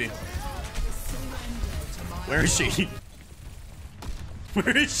 I'm with you. Where is she?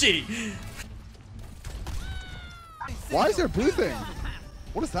 Where is she? Why is there blue thing?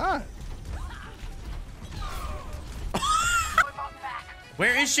 What is that?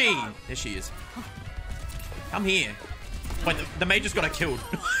 Where is she? There she is. Come here. Wait, the mage just got her killed.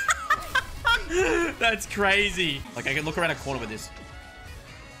 That's crazy. Like, I can look around a corner with this.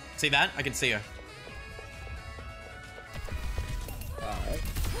 See that? I can see her.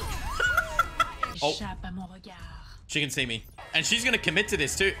 Oh. She can see me. And she's gonna commit to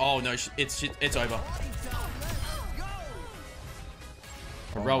this too. Oh no, it's over.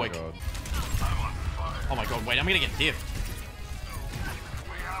 Heroic. Oh my god, wait, I'm gonna get diffed.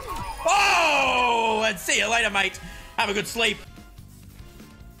 Oh! And see you later, mate. Have a good sleep.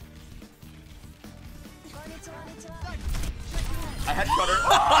 I headshot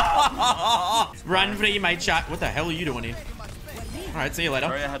her. Run for you, mate. Shot. What the hell are you doing here? Alright, see you later.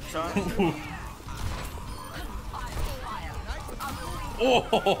 Sorry, I headshot.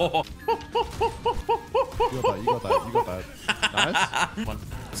 Oh! You got that. Nice. Come on,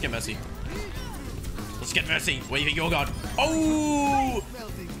 let's get Mercy. Let's get Mercy. Where do you think you're going? Oh!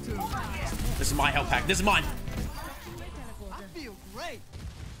 This is my health pack. This is mine.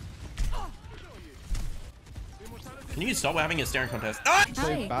 Can you stop? We're having a staring contest. Ah!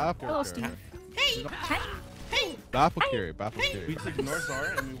 Say Baffle carry. Hey! Hey! Baffle carry. Baffle carry. We ignore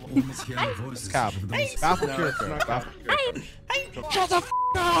Zara and we will. Cap. Baffle carry. Baffle carry. Shut the f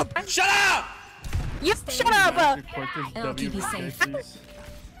up! Shut up! You shut up! It'll keep you safe.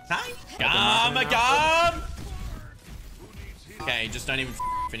 Hi. Gum. Okay, just don't even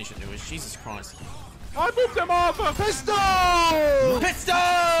finish it, Lewis. Jesus Christ. I moved him off a pistol! Pistol!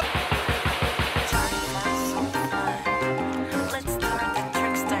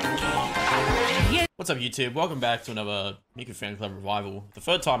 What's up, YouTube? Welcome back to another Miku Fan Club revival. The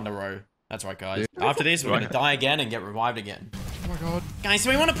third time in a row. That's right, guys. After this, we're gonna die again and get revived again. Oh my god. Guys, do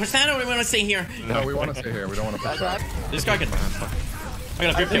we want to push that or do we want to stay here? No, we want to stay here. We don't want to push that. This guy can... I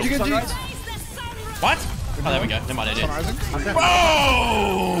got a grip kill. What? Oh, there we go. Never mind, I did.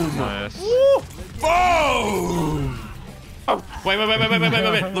 Boom! Nice. Boom! Wait.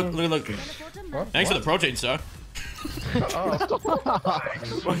 Look. What? Thanks for the protein, sir.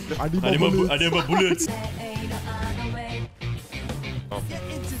 I need more bullets.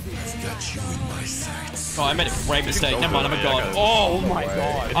 Oh, I made a great mistake. Never mind, I'm a god. Oh my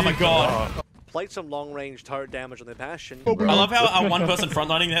god. I'm a god. Played some long-range turret damage on the Bastion. I love how our one-person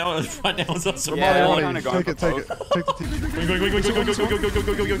frontlining now right now is awesome. Yeah, take it. Take the team.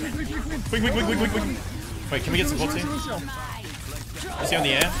 Wait, can we get some bolts here? Is he on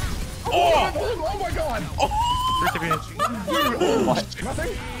the air? Oh my god! Oh! Nothing.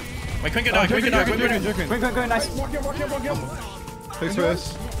 Wait, quick, go, nice. Thanks for this.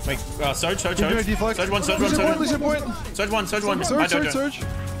 Wait, Surge one. Surge.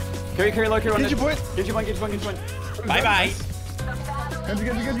 Carry low, carry one. Get your point. Bye.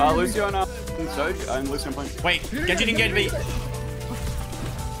 Lucio and Surge. I'm Lucio on point. Wait, Genji didn't get me.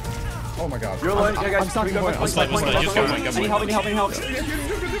 Oh my god. You're alone. Yeah, guys. I'm stuck in point. Just go. Any help.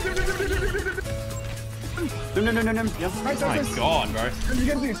 No. Yes. Oh my god, bro.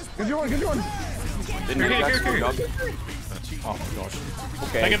 Get you one. Oh my gosh.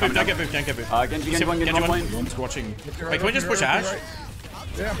 Okay. Don't get booped. Genji one. I'm just watching. Wait, can we just push Ash?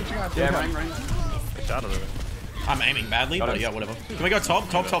 Yeah, pushing Ash. Yeah, running. Get out of there. I'm aiming badly, but yeah, whatever. Can we go top?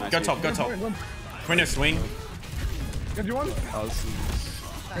 Go top. Can we no swing? Get you one.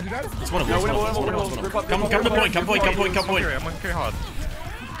 Get you dead? It's one of us. Come to point. I'm gonna carry hard.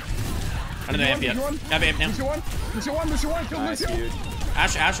 I don't know amp yet. Have amp now. Lucio one. Kill Lucio.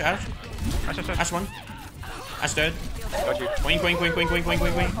 Ash one. Ash dead. Wing.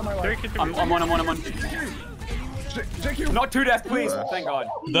 I'm on. Not 2 deaths, please. Thank God.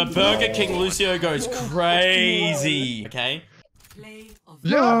 The Burger King Lucio goes crazy. Okay.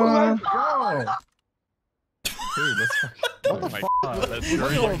 Yeah. Let's go. Dude, let's fucking...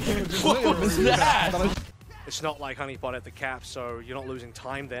 What was that? It's not like honeypot at the cap, so you're not losing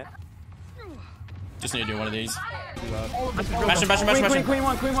time there. Just need to do one of these. Bash him. Queen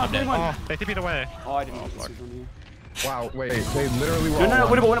one. Oh, they TP'd away. Oh, I didn't. Wow, wait, they literally were No,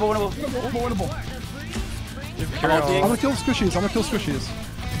 winnable. Winnable. I'm gonna kill squishies. I'm gonna kill squishies.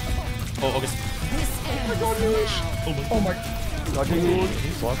 Oh, August. Oh my.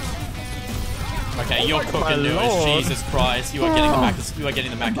 Okay, you're cooking news. Jesus Christ. You are getting the Macca's. You are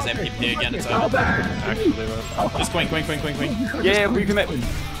getting the Macca's MVP again. It's over. Actually, just queen. Yeah, we commit.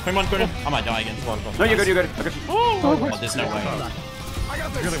 Queen one. I might die again. No, you're good. I got you. Oh, there's no way.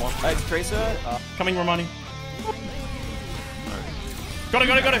 Really want. Tracer. Coming, Romani. Got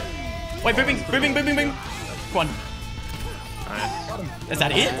it. Wait, booming. Come on. Is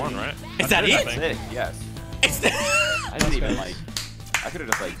that it? One, right? Is that it? That's it. Yes. I didn't even like. I could have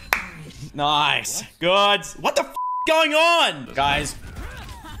just like. Nice. Good. What the f going on? Guys,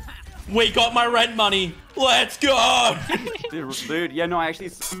 we got my rent money. Let's go. Dude, yeah, no, I actually.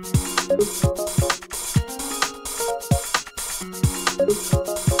 I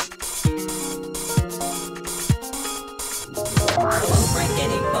won't break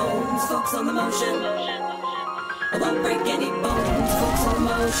any bones, focus on the motion. I won't break any bones, focus on the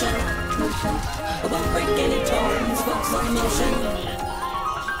motion. I won't break any bones, focus on the motion.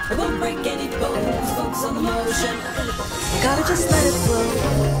 I won't break any bones, focus on the motion. Gotta just let it flow.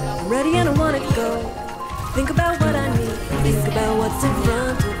 I'm ready and I wanna go. Think about what I need. Think about what's in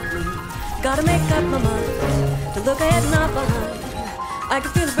front of me. Gotta make up my mind to look ahead, not behind. I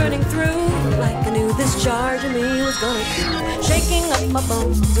can feel it burning through, like I knew this charge in me was gonna do. Shaking up my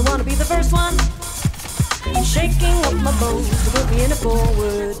bones, I wanna be the first one. Shaking up my bones, to put me in a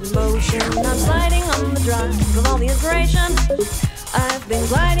forward motion. I'm sliding on the drive with all the inspiration. I've been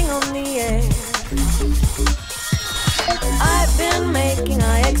gliding on the air. I've been making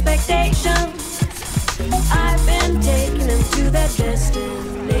high expectations. I've been taking them to their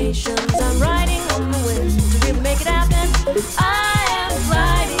destinations. I'm riding on the wind to really make it happen. I am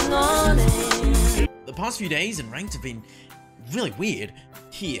gliding on air. The past few days in ranked have been really weird.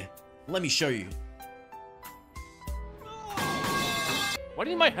 Here, let me show you. Why do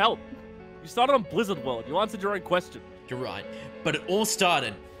you need my help? You started on Blizzard World. You answered your own question. You're right. But it all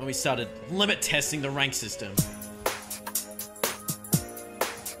started when we started limit testing the rank system.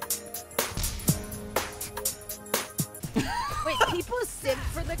 Wait, people simp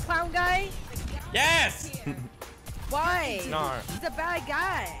for the clown guy? Yes! Why? No. He's a bad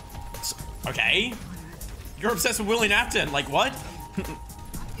guy. Okay. You're obsessed with Willie Napton. Like, what?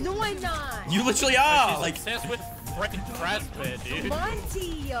 No, I'm not. You literally are. Like, obsessed with freaking trash man, dude.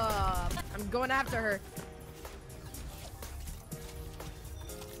 Monty, I'm going after her.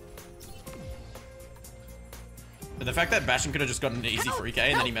 But the fact that Bastion could have just gotten an easy free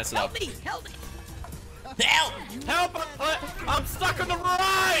K and then he messed it up. Help me! Help! Help! I'm stuck on the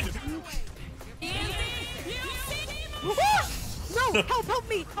ride! No! Help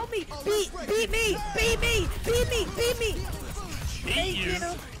me! Beat me! Thank you.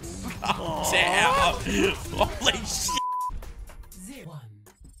 Oh, damn! Holy shit!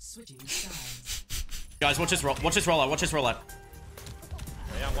 Guys, watch this roll. Watch this rollout. Watch this rollout.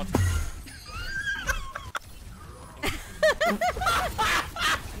 Yeah, watch.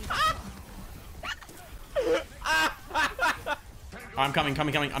 I'm coming. I'm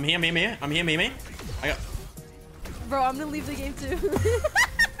here. I got. Bro, I'm gonna leave the game too.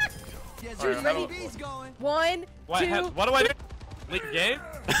 Right, ready? One, two. What do I do? Leave the game?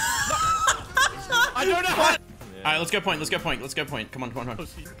 I don't know how. Alright, let's go point. Come on.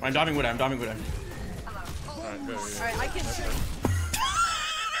 I'm diving with her. Alright, I can shoot.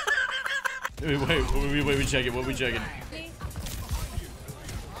 Wait, we check it. What we checking?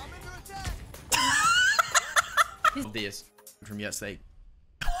 This from yesterday.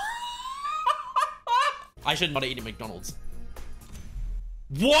 I should not eat at McDonald's.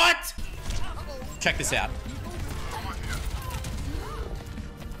 What? Check this out.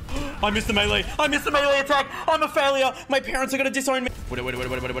 I missed the melee. Attack. I'm a failure. My parents are gonna disown me. Wait.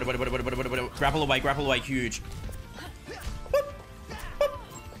 Grapple away. Huge.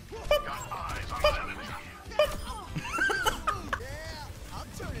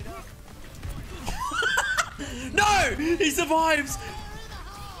 No! He survives!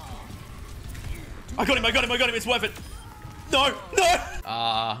 I got him. It's worth it. No!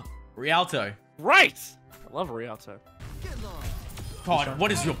 Rialto. Right! I love Rialto. God,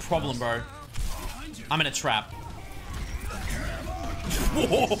 what is your problem, bro? I'm in a trap.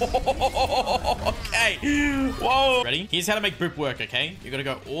 Okay. Whoa. Ready? Here's how to make Boop work, okay? You gotta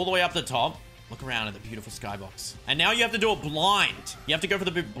go all the way up the top. Look around at the beautiful skybox. And now you have to do it blind. You have to go for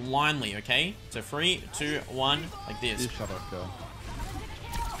the Boop blindly, okay? So 3, 2, 1, like this. Shut up, girl.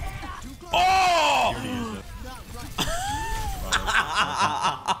 Oh!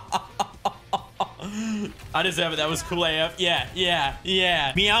 I deserve it. That was cool AF. Yeah.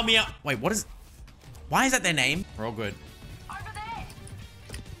 Meow. Wait, what is... Why is that their name? We're all good.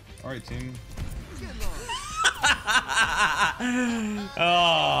 Alright, team.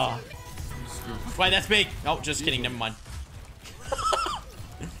 Oh. Wait, that's big. Oh, just kidding. Never mind.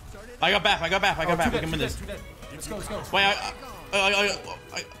 I got back. We can win this. Let's go. Wait,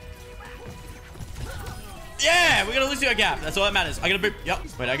 yeah, we're gonna lose your gap. That's all that matters. I gotta boop.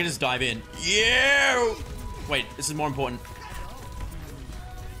 Yep. Wait, I can just dive in. Yeah. Wait, this is more important.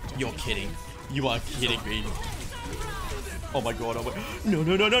 You're kidding. You are kidding me. Oh my god. No.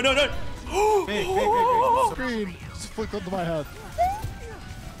 Hey. Screen. Just flicked onto my head.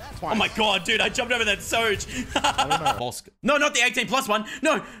 Oh my god, dude, I jumped over that Soj. No, not the 18+ one.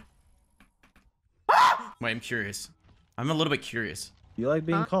 No. Wait, I'm curious. I'm a little bit curious. You like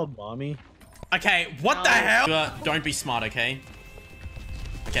being called mommy? Okay, what the hell? Don't be smart, okay?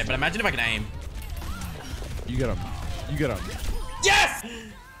 Okay, but imagine if I can aim. You get him. Yes!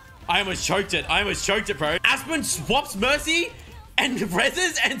 I almost choked it, bro. Aspen swaps Mercy and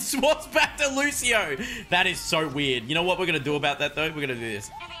reses and swaps back to Lucio. That is so weird. You know what we're gonna do about that, though? We're gonna do this.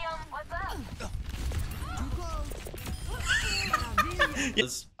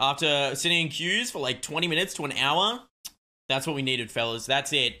 Yes. After sitting in queues for like 20 minutes to an hour, that's what we needed, fellas.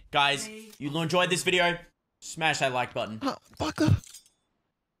 That's it. Guys, you enjoyed this video, smash that like button.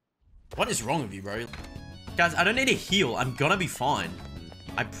 What is wrong with you, bro? Guys, I don't need to heal. I'm gonna be fine.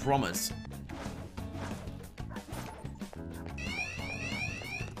 I promise.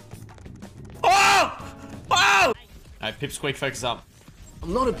 Oh! Alright, Pipsqueak, focus up.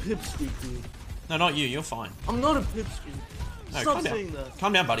 I'm not a pipsqueak, dude. No, not you. You're fine. I'm not a pipsqueak. No, Stop saying that.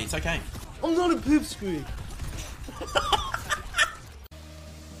 Calm down, buddy. It's okay. I'm not a pipsqueak.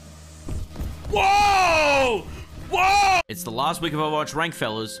 Whoa! It's the last week of Overwatch rank,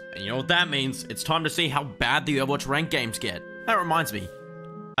 fellas, and you know what that means? It's time to see how bad the Overwatch rank games get. That reminds me,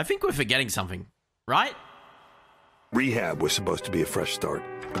 I think we're forgetting something, right? Rehab was supposed to be a fresh start,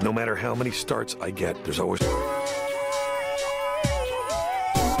 but no matter how many starts I get, there's always...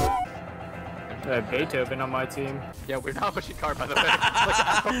 Beethoven on my team. Yeah, we're not pushing card, by the way.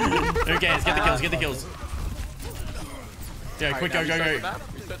 Okay, let's get the kills. Yeah, quick, go.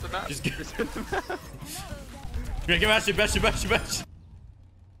 Just go. Yeah, bash.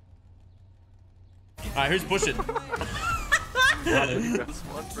 Alright, who's pushing?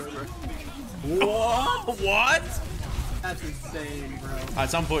 What? That's insane, bro. Alright,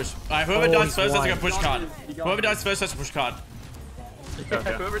 some push. Alright, whoever dies first has to go push card. Whoever dies first has to push card.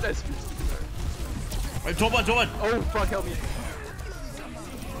 Whoever dies first. Wait, top one. Oh, fuck, help me.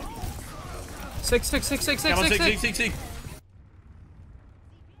 6. Come on, 6.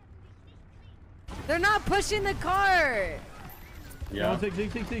 They're not pushing the cart. Yeah. Six.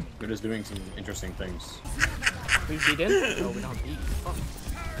 They're just doing some interesting things. We beat him? No, we don't beat.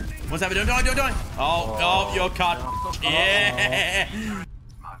 What's happening? Don't. Oh, you're cut. Yeah.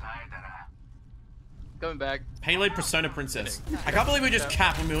 Coming back. Payload Persona Princess. I can't believe we just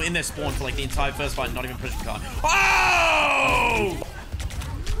capped when we were in their spawn for like the entire first fight and not even pushing the card. Oh!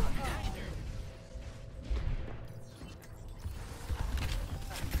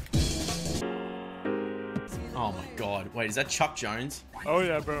 Oh my god. Wait, is that Chuck Jones? Oh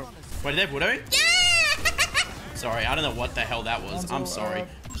yeah, bro. Wait, did they Voodoo? Yeah! Sorry, I don't know what the hell that was. I'm sorry.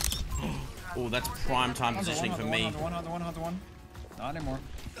 Oh, that's prime time positioning for me. One. Not anymore.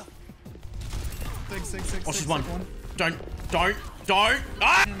 6. Oh, she's one. Don't.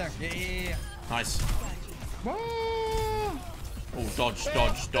 Ah! Yeah. Nice. Oh, dodge.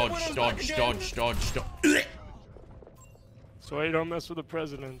 That's why you don't mess with the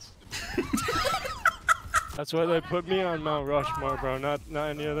presidents. That's why they put me on Mount Rushmore, bro. Not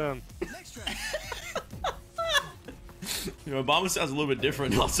any of them. You know, Obama sounds a little bit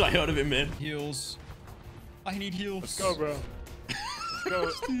different last I heard of him, man. Heals. I need heals. Let's go, bro.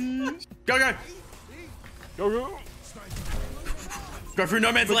 Let's go. Go. Go through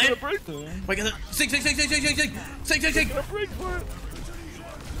no man's land. Wait, get it. 6.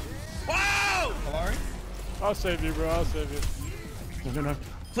 Wow! Hello? I'll save you, bro. I'll save you. No.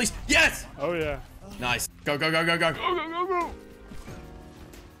 Please. Yes! Oh, yeah. Nice. Go. Go.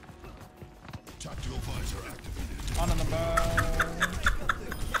 Tactical visor activated. On the bow.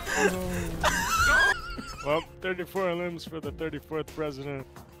 Well, 34 limbs for the 34th president.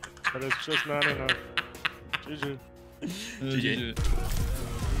 But it's just not enough. GG.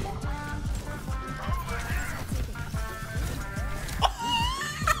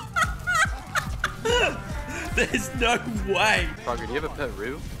 There's no way. Frogger, do you have a pet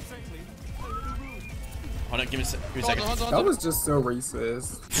Roo? Hold on, give me a second. That was just so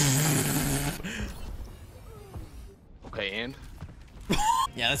racist. Okay, and?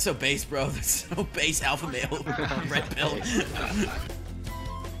 Yeah, that's so base, bro. That's so base, alpha male. Red pill.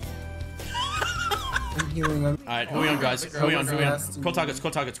 I'm healing them. Alright, who are we on, guys? Who are we on? Who are we on? Call targets,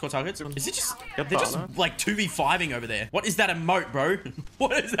 call targets, call targets. Is it just... They're just, like, 2v5ing over there. What is that emote, bro?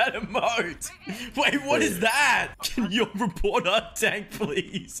 What is that emote? Wait, what is that? Can you report our tank,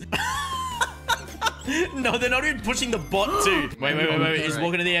 please? No, they're not even pushing the bot, dude. Wait. He's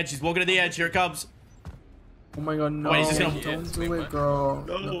walking to the edge. He's walking to the edge. Here it comes. Oh my god, no. Wait, he's just gonna... Don't do it, girl.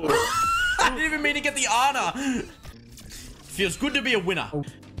 No. I didn't even mean to get the honor. Feels good to be a winner. Oh.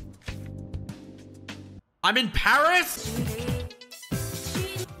 I'm in Paris?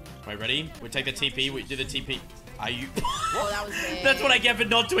 Wait, ready? We take the TP. We do the TP. Are you? Oh, that was big. That's what I get for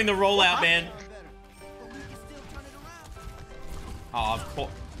not doing the rollout, man. Oh, of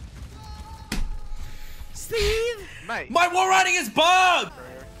course. Steve! Mate. My wall riding is bugged!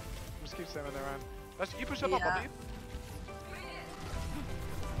 Just keep standing there, man. You push up, Bobby.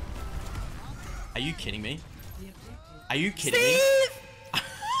 Are you kidding me? Are you kidding me?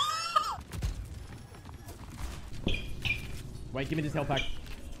 Wait, give me this health pack.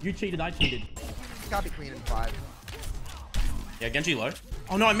 You cheated, I cheated. It's gotta be clean in 5. Yeah, Genji low.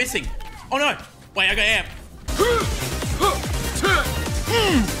 Oh no, I'm missing. Oh no! Wait, I got amp.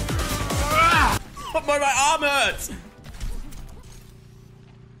 My arm hurts!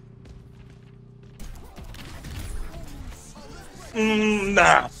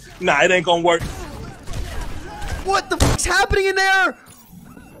 Nah, it ain't gonna work. What the fuck's happening in there?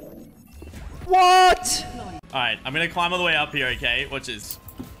 What? Alright, I'm gonna climb all the way up here, okay? Watch this.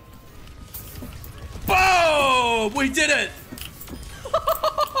 Boom! We did it!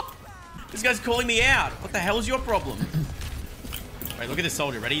 This guy's calling me out. What the hell is your problem? Wait, look at this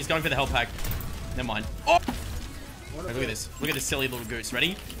soldier. Ready? He's going for the health pack. Never mind. Oh! Wait, look at this. Look at this silly little goose.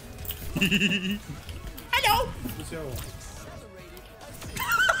 Ready? Hello!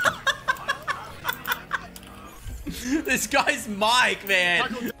 This guy's mic, man.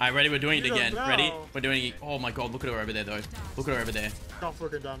 Alright, ready? We're doing it again. Ready? We're doing it. Oh my god, look at her over there, though. Look at her over there. Not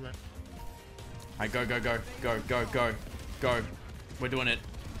fucking done, man. Alright, go, go, go. Go, go, go. Go. We're doing it.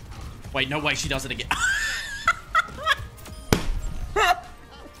 Wait, no way, she does it again.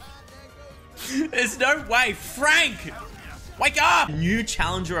 There's no way. Frank! Wake up! New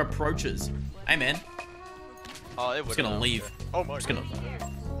challenger approaches. Hey, man. Oh, I'm just gonna leave. Oh my god.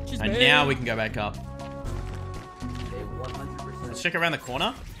 And now we can go back up. Let's check around the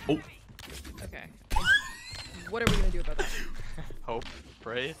corner. Oh. Okay. What are we gonna do about that? Hope.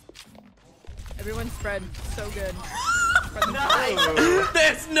 Pray. Everyone spread. So good. No!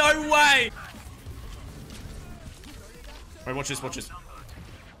 There's no way! Wait, watch this, watch this.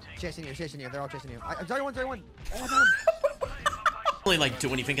 Chasing you. They're all chasing you. I'm sorry, one. Oh, I got him. Really, like,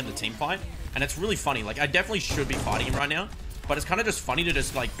 do anything in the team fight. And it's really funny. Like, I definitely should be fighting him right now. But it's kind of just funny to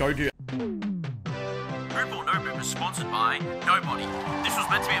just, like, go do... Boop or No Boop is sponsored by nobody. This was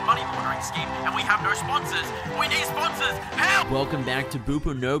meant to be a money laundering scheme, and we have no sponsors. We need sponsors. Help! Welcome back to Boop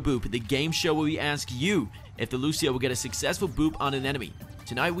or No Boop, the game show where we ask you if the Lucio will get a successful boop on an enemy.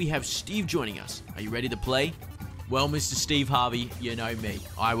 Tonight we have Steve joining us. Are you ready to play? Well, Mr. Steve Harvey, you know me.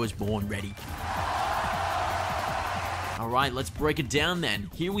 I was born ready. Alright, let's break it down then.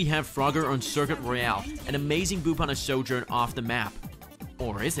 Here we have Frogger on Circuit Royale, an amazing boop on a sojourn off the map.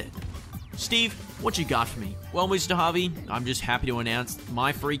 Or is it? Steve, what you got for me? Well, Mr. Harvey, I'm just happy to announce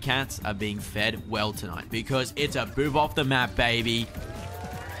my free cats are being fed well tonight because it's a boop off the map, baby.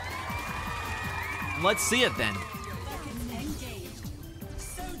 Let's see it then.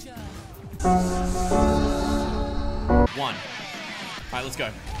 One. Alright, let's go.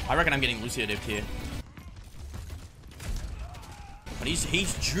 I reckon I'm getting Lucio dipped here. But he's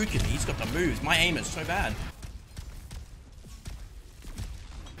juking me. He's got the moves. My aim is so bad.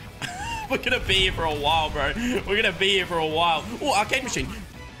 We're gonna be here for a while, bro. We're gonna be here for a while. Oh, arcade machine.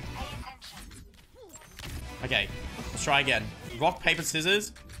 Okay, let's try again. Rock, paper,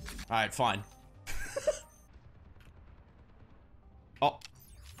 scissors. Alright, fine. Oh.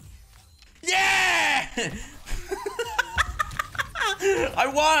 Yeah! I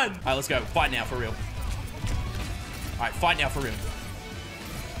won! Alright, let's go. Fight now, for real. Alright, fight now, for real.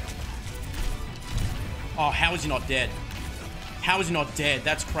 Oh, how is he not dead? How is he not dead?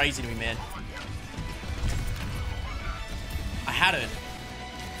 That's crazy to me, man. I had it.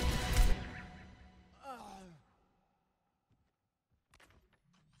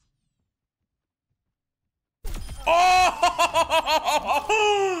 Oh!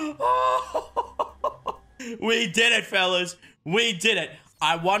 We did it, fellas. We did it.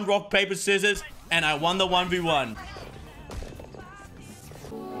 I won rock, paper, scissors, and I won the 1v1.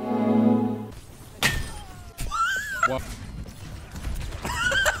 What?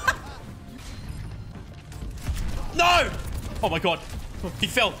 No! Oh my god. He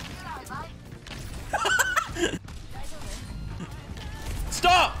fell.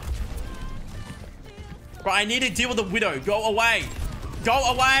 Stop! Bro, I need to deal with the Widow. Go away. Go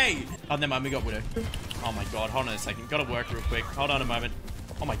away. Oh, never mind. We got Widow. Oh my god. Hold on a second. Gotta work real quick. Hold on a moment.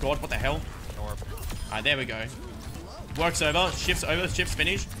 Oh my god. What the hell? Alright, there we go. Work's over. Shift's over. Shift's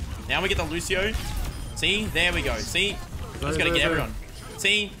finished. Now we get the Lucio. See? There we go. See? Just gotta get everyone.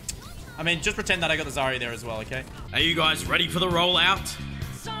 See? I mean, just pretend that I got the Zarya there as well, okay? Are you guys ready for the rollout?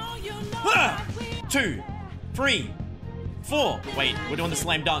 2, 3, 4. Wait, we're doing the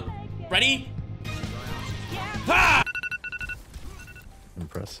slam dunk. Ready? Ah!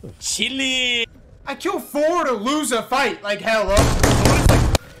 Impressive. Chili. I killed 4 to lose a fight. Like, hello.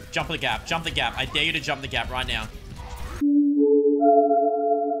 Jump the gap. Jump the gap. I dare you to jump the gap right now.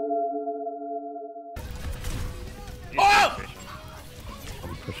 Oh!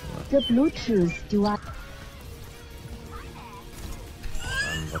 The Bluetooth do I...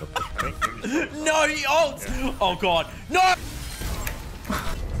 No, he ults! Oh god. No!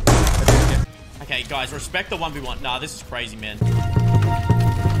 Okay, guys, respect the 1v1. Nah, this is crazy, man.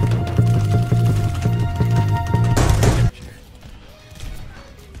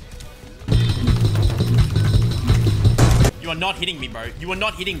 You are not hitting me, bro. You are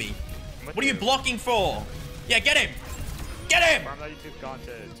not hitting me. What are you blocking for? Yeah, get him! Get him!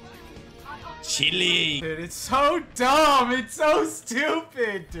 Chili. Dude, it's so dumb. It's so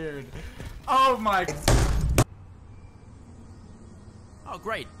stupid, dude. Oh my. Oh,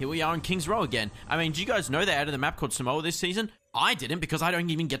 great. Here we are in King's Row again. I mean, do you guys know they added a map called Samoa this season? I didn't because I don't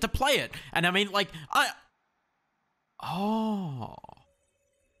even get to play it. And I mean, like, Oh.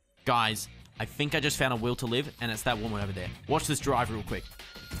 Guys, I think I just found a will to live, and it's that woman over there. Watch this drive real quick.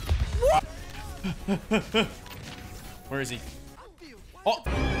 Where is he? Oh!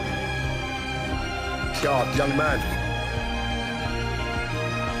 God, young man.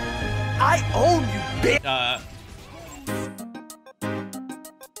 I own you, bitch.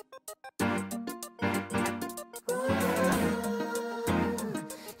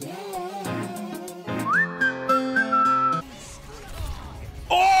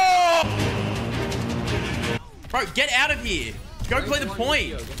 Oh! Bro, get out of here. Go play the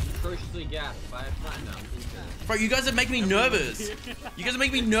point. Bro, you guys are making me nervous. You guys are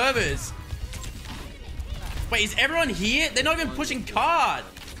making me nervous. Wait, is everyone here? They're not even pushing card.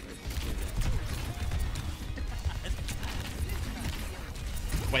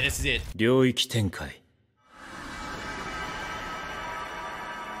 Wait, this is it. 領域展開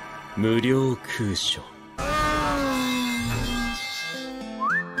無料空所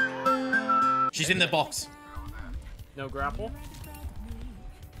She's in the box. No grapple.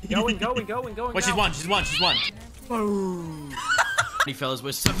 Going. Wait, she's one. She's one. Boom. Hey, fellas,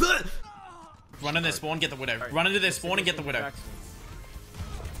 we're so... Run in their spawn, get the Widow. Run into their spawn and get the Widow.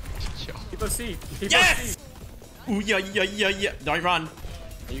 Keep us C. Yes! Ooh, yeah. Don't run.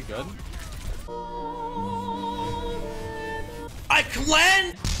 Are you good? I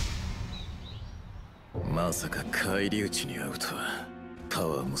cleanse! まさか返り討ちに遭うとはパ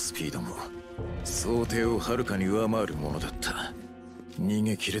ワーもスピードも想定をはるかに上回るものだった逃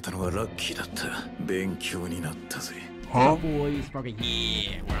げ切れたのはラッキーだった勉強になったぜ Huh? Boys, Frogger,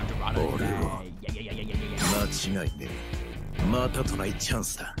 yeah, we're on the run. Yeah. 間違いねえまたとないチャン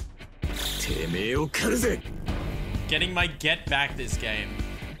スだてめえを狩るぜ Getting my get back this game.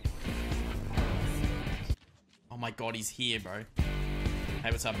 Oh my god, he's here, bro.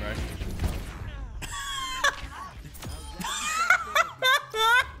 Hey, what's up, bro?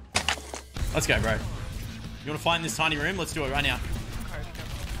 Let's go, bro. You wanna find this tiny room? Let's do it right now.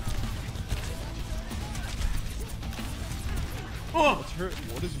 Oh!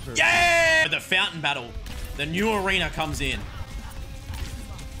 What is her? Yeah! The fountain battle. The new arena comes in.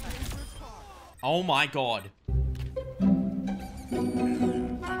 Oh my god.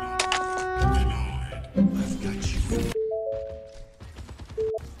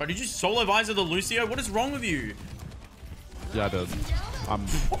 Bro, did you solo visor the Lucio? What is wrong with you? Yeah, I did. I'm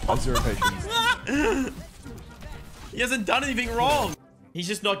zero patience. He hasn't done anything wrong. He's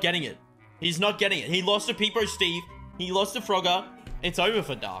just not getting it. He's not getting it. He lost to Peepo Steve. He lost to Frogger. It's over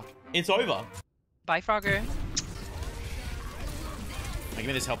for Dark. It's over. Bye, Frogger. Hey, give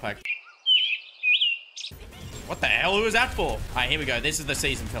me this health pack. What the hell? Who was that for? Alright, here we go. This is the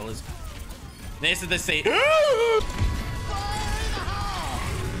season, fellas. This is the season.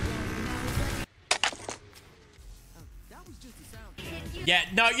 Yeah,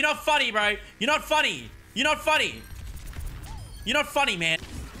 no, you're not funny, bro. You're not funny. You're not funny. You're not funny, man.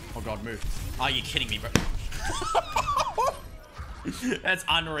 Oh god, move. Are you kidding me, bro? That's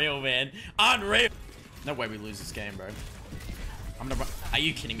unreal, man. Unreal. No way we lose this game, bro. I'm gonna. Are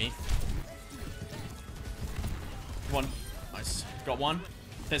you kidding me? Come on. Nice. Got one.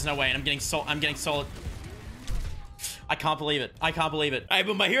 There's no way, and I'm getting solid. I can't believe it. I can't believe it. I have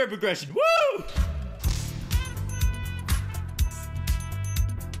my hero progression. Woo!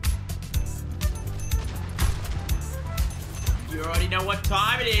 You already know what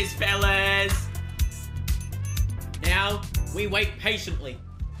time it is, fellas. Now, we wait patiently.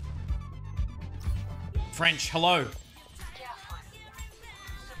 French, hello.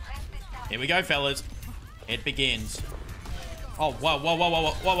 Here we go, fellas. It begins. Oh, whoa, whoa, whoa,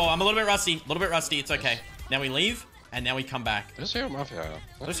 whoa, whoa, whoa. I'm a little bit rusty. A little bit rusty. It's okay. Now we leave, and now we come back. Lucio Mafia.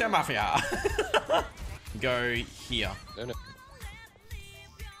 Lucio Mafia. Go here. No, no.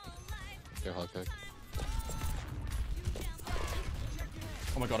 Go hard kick.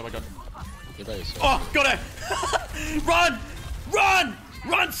 Oh my god, oh my god. You're very safe. Oh, got it! Run! Run!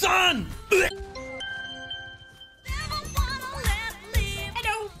 Run, son!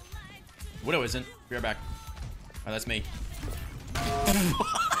 Widow isn't. Be right back. Oh, that's me.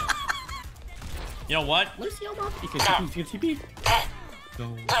 You know what? Lucio Mafia. Because you can TP.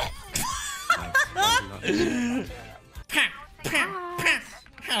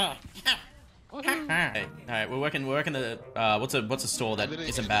 Hey, alright, we're working the what's a store that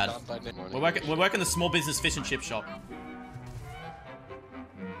isn't bad. We're working the small business fish and chip shop.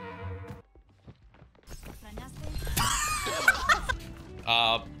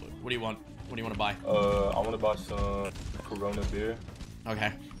 What do you want? What do you want to buy? I want to buy some Corona beer.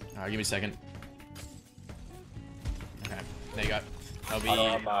 Okay. Alright, give me a second. Okay, there you go. That'll be. I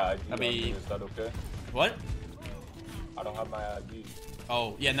don't have my ID. That'll be. Is that okay? What? I don't have my ID.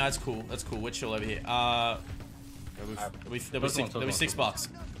 Oh, yeah, no, that's cool. That's cool. Which chill over here. There'll be $6.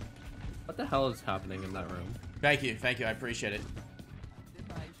 What the hell is happening in that room? Thank you, I appreciate it.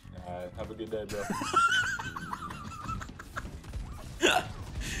 Have a good day, bro.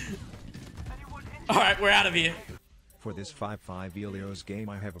 Alright, we're out of here. For this 5-5 Elios game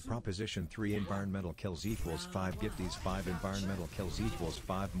I have a proposition: 3 environmental kills equals 5 gifties, 5 environmental kills equals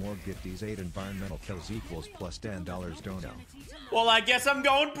 5 more gifties, 8 environmental kills equals plus $10 dono. Well, I guess I'm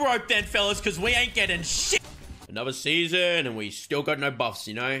going broke then, fellas, because we ain't getting shit. Another season, and we still got no buffs,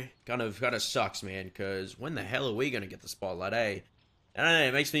 you know? Kind of sucks, man, because when the hell are we going to get the spotlight, eh? I don't know,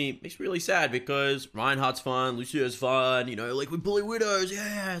 it makes me really sad, because Reinhardt's fun, Lucio's fun, you know, like we bully widows,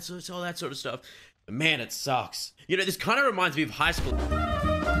 yeah, it's all that sort of stuff. But man, it sucks. You know, this kind of reminds me of high school.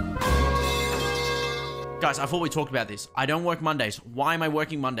 Guys, I thought we talked about this. I don't work Mondays. Why am I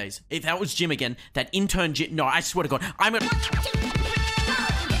working Mondays? If that was Jim again, that intern Jim, no, I swear to God, I'm gonna...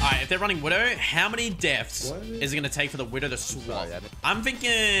 Alright, if they're running Widow, how many deaths is it gonna take for the Widow to swap? I'm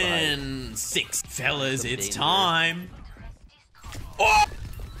thinking 6. Fellas, it's time. Oh!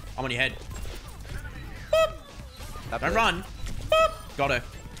 I'm on your head. Don't run. Got her.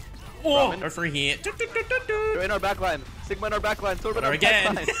 Oh, go through here. You're in our backline. Sigma in our backline. Throw in our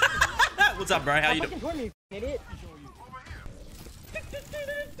again. backline. What's up, bro? How you doing? What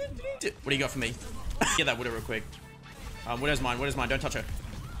do you got for me? Get that Widow real quick. Widow's mine. Widow's mine. Don't touch her.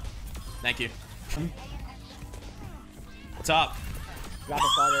 Thank you. What's up?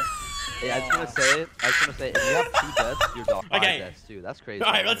 Hey, I was gonna say, if you have 2 deaths, you're dog 5 deaths too. That's crazy.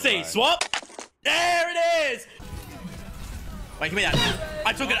 Alright, let's see. Swap. There it is! Wait, give me that.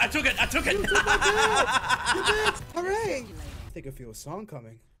 I took it. Alright! I think I feel a song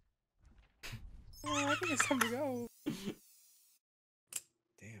coming. Oh, I think it's time to go.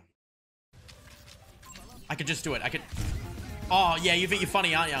 Damn. I could just do it. I could... Oh, yeah, you think you're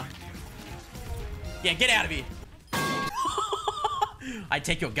funny, aren't you? Yeah, get out of here. I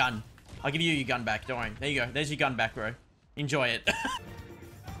take your gun. I'll give you your gun back. Don't worry. There you go. There's your gun back, bro. Enjoy it.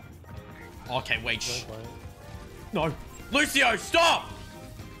 Okay, wait. Shh. No. Lucio, stop!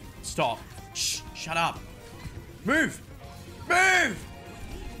 Stop. Shh. Shut up. Move. Move!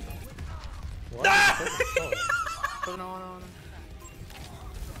 No! No.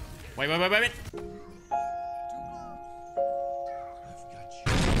 Wait.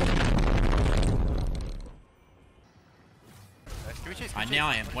 Now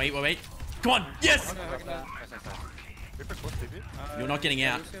I am. Wait. Come on. Yes! You're not getting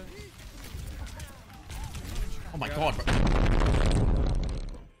out. Oh my god, bro.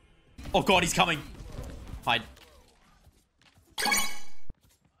 Oh god, he's coming. Hide.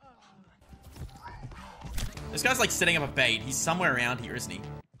 This guy's like setting up a bait. He's somewhere around here, isn't he?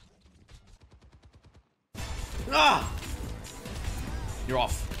 Ah! You're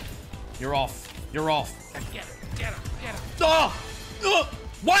off. You're off. Get him. Oh!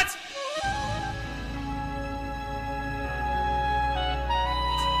 What?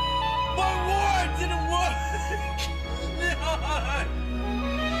 My ward didn't work!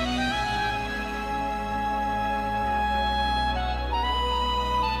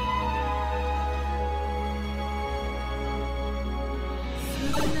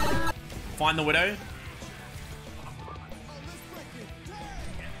 Find the widow.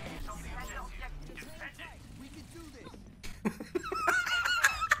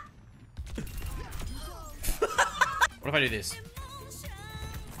 What if I do this?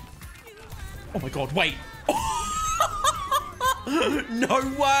 Oh my god, wait. No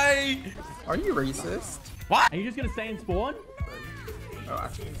way. Are you racist? What? Are you just gonna stay and spawn? Oh,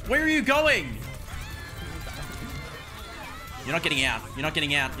 actually. Where are you going? You're not getting out. You're not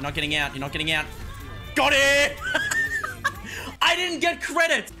getting out. You're not getting out. You're not getting out. Got it! I didn't get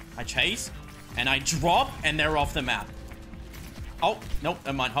credit. I chase and I drop and they're off the map. Oh, nope,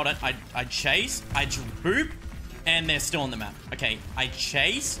 never mind. Hold on. I chase, I boop, and they're still on the map. Okay, I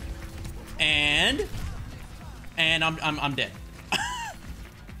chase and I'm dead.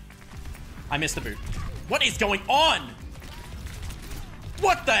 I missed the boot. What is going on?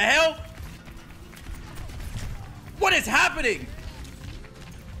 What the hell? What is happening?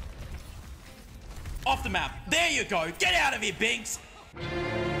 Off the map. There you go. Get out of here, Binks.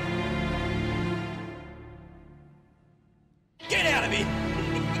 Get out of here.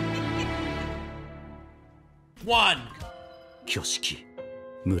 One. Kyoshiki.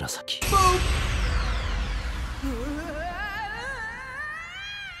 Murasaki. Boom.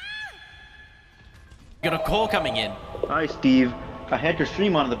 Got a call coming in. Hi, Steve. I had your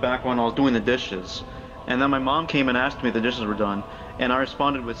stream on in the background while I was doing the dishes. And then my mom came and asked me if the dishes were done. And I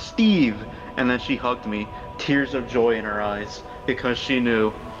responded with Steve. And then she hugged me, tears of joy in her eyes, because she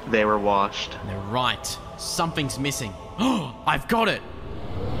knew they were washed. They're right. Something's missing. Oh, I've got it.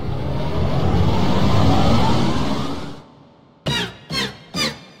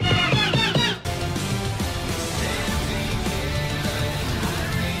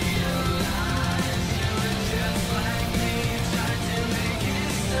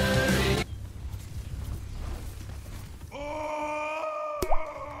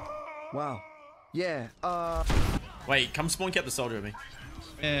 Wow. Yeah, Wait, come spawn cap the soldier with me.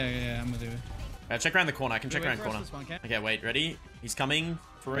 Yeah, I'm with you. Check around the corner. I can check around the corner. Okay, wait, ready? He's coming.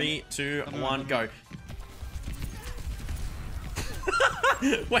 3, 2, 1, go.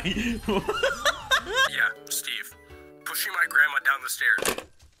 Wait. Yeah, Steve. Pushing my grandma down the stairs.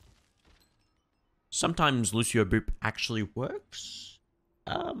 Sometimes Lucio Boop actually works.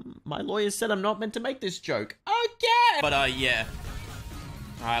 My lawyer said I'm not meant to make this joke. Okay. But, yeah.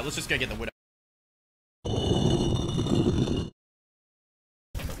 Alright, let's just go get the widow.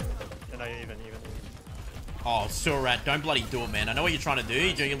 Oh, Surat, don't bloody do it, man. I know what you're trying to do.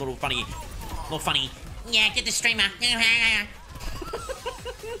 You're doing a little funny. Yeah, get the streamer.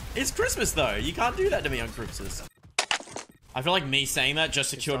 It's Christmas, though. You can't do that to me on Christmas. I feel like me saying that just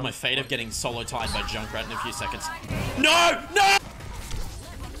secured my fate of getting solo tied by Junkrat in a few seconds. No! No!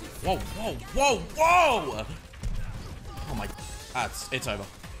 Whoa, whoa, whoa, whoa! Oh my... it's over.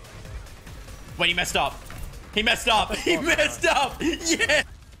 Wait, he messed up. He messed up. He messed up. Yeah!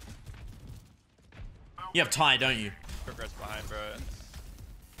 You have Ty, don't you? Frogger'S behind, bro.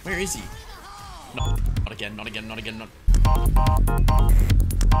 Where is he? No, not again, not again, not again, not...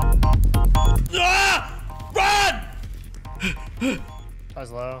 Ah! Run!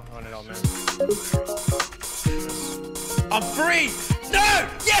 Ty's low. I want it all, man. I'm free! No!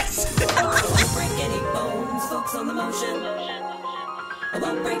 Yes! I won't break any bones, focus on the motion. I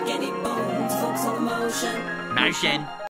won't break any bones, focus on the motion. Motion.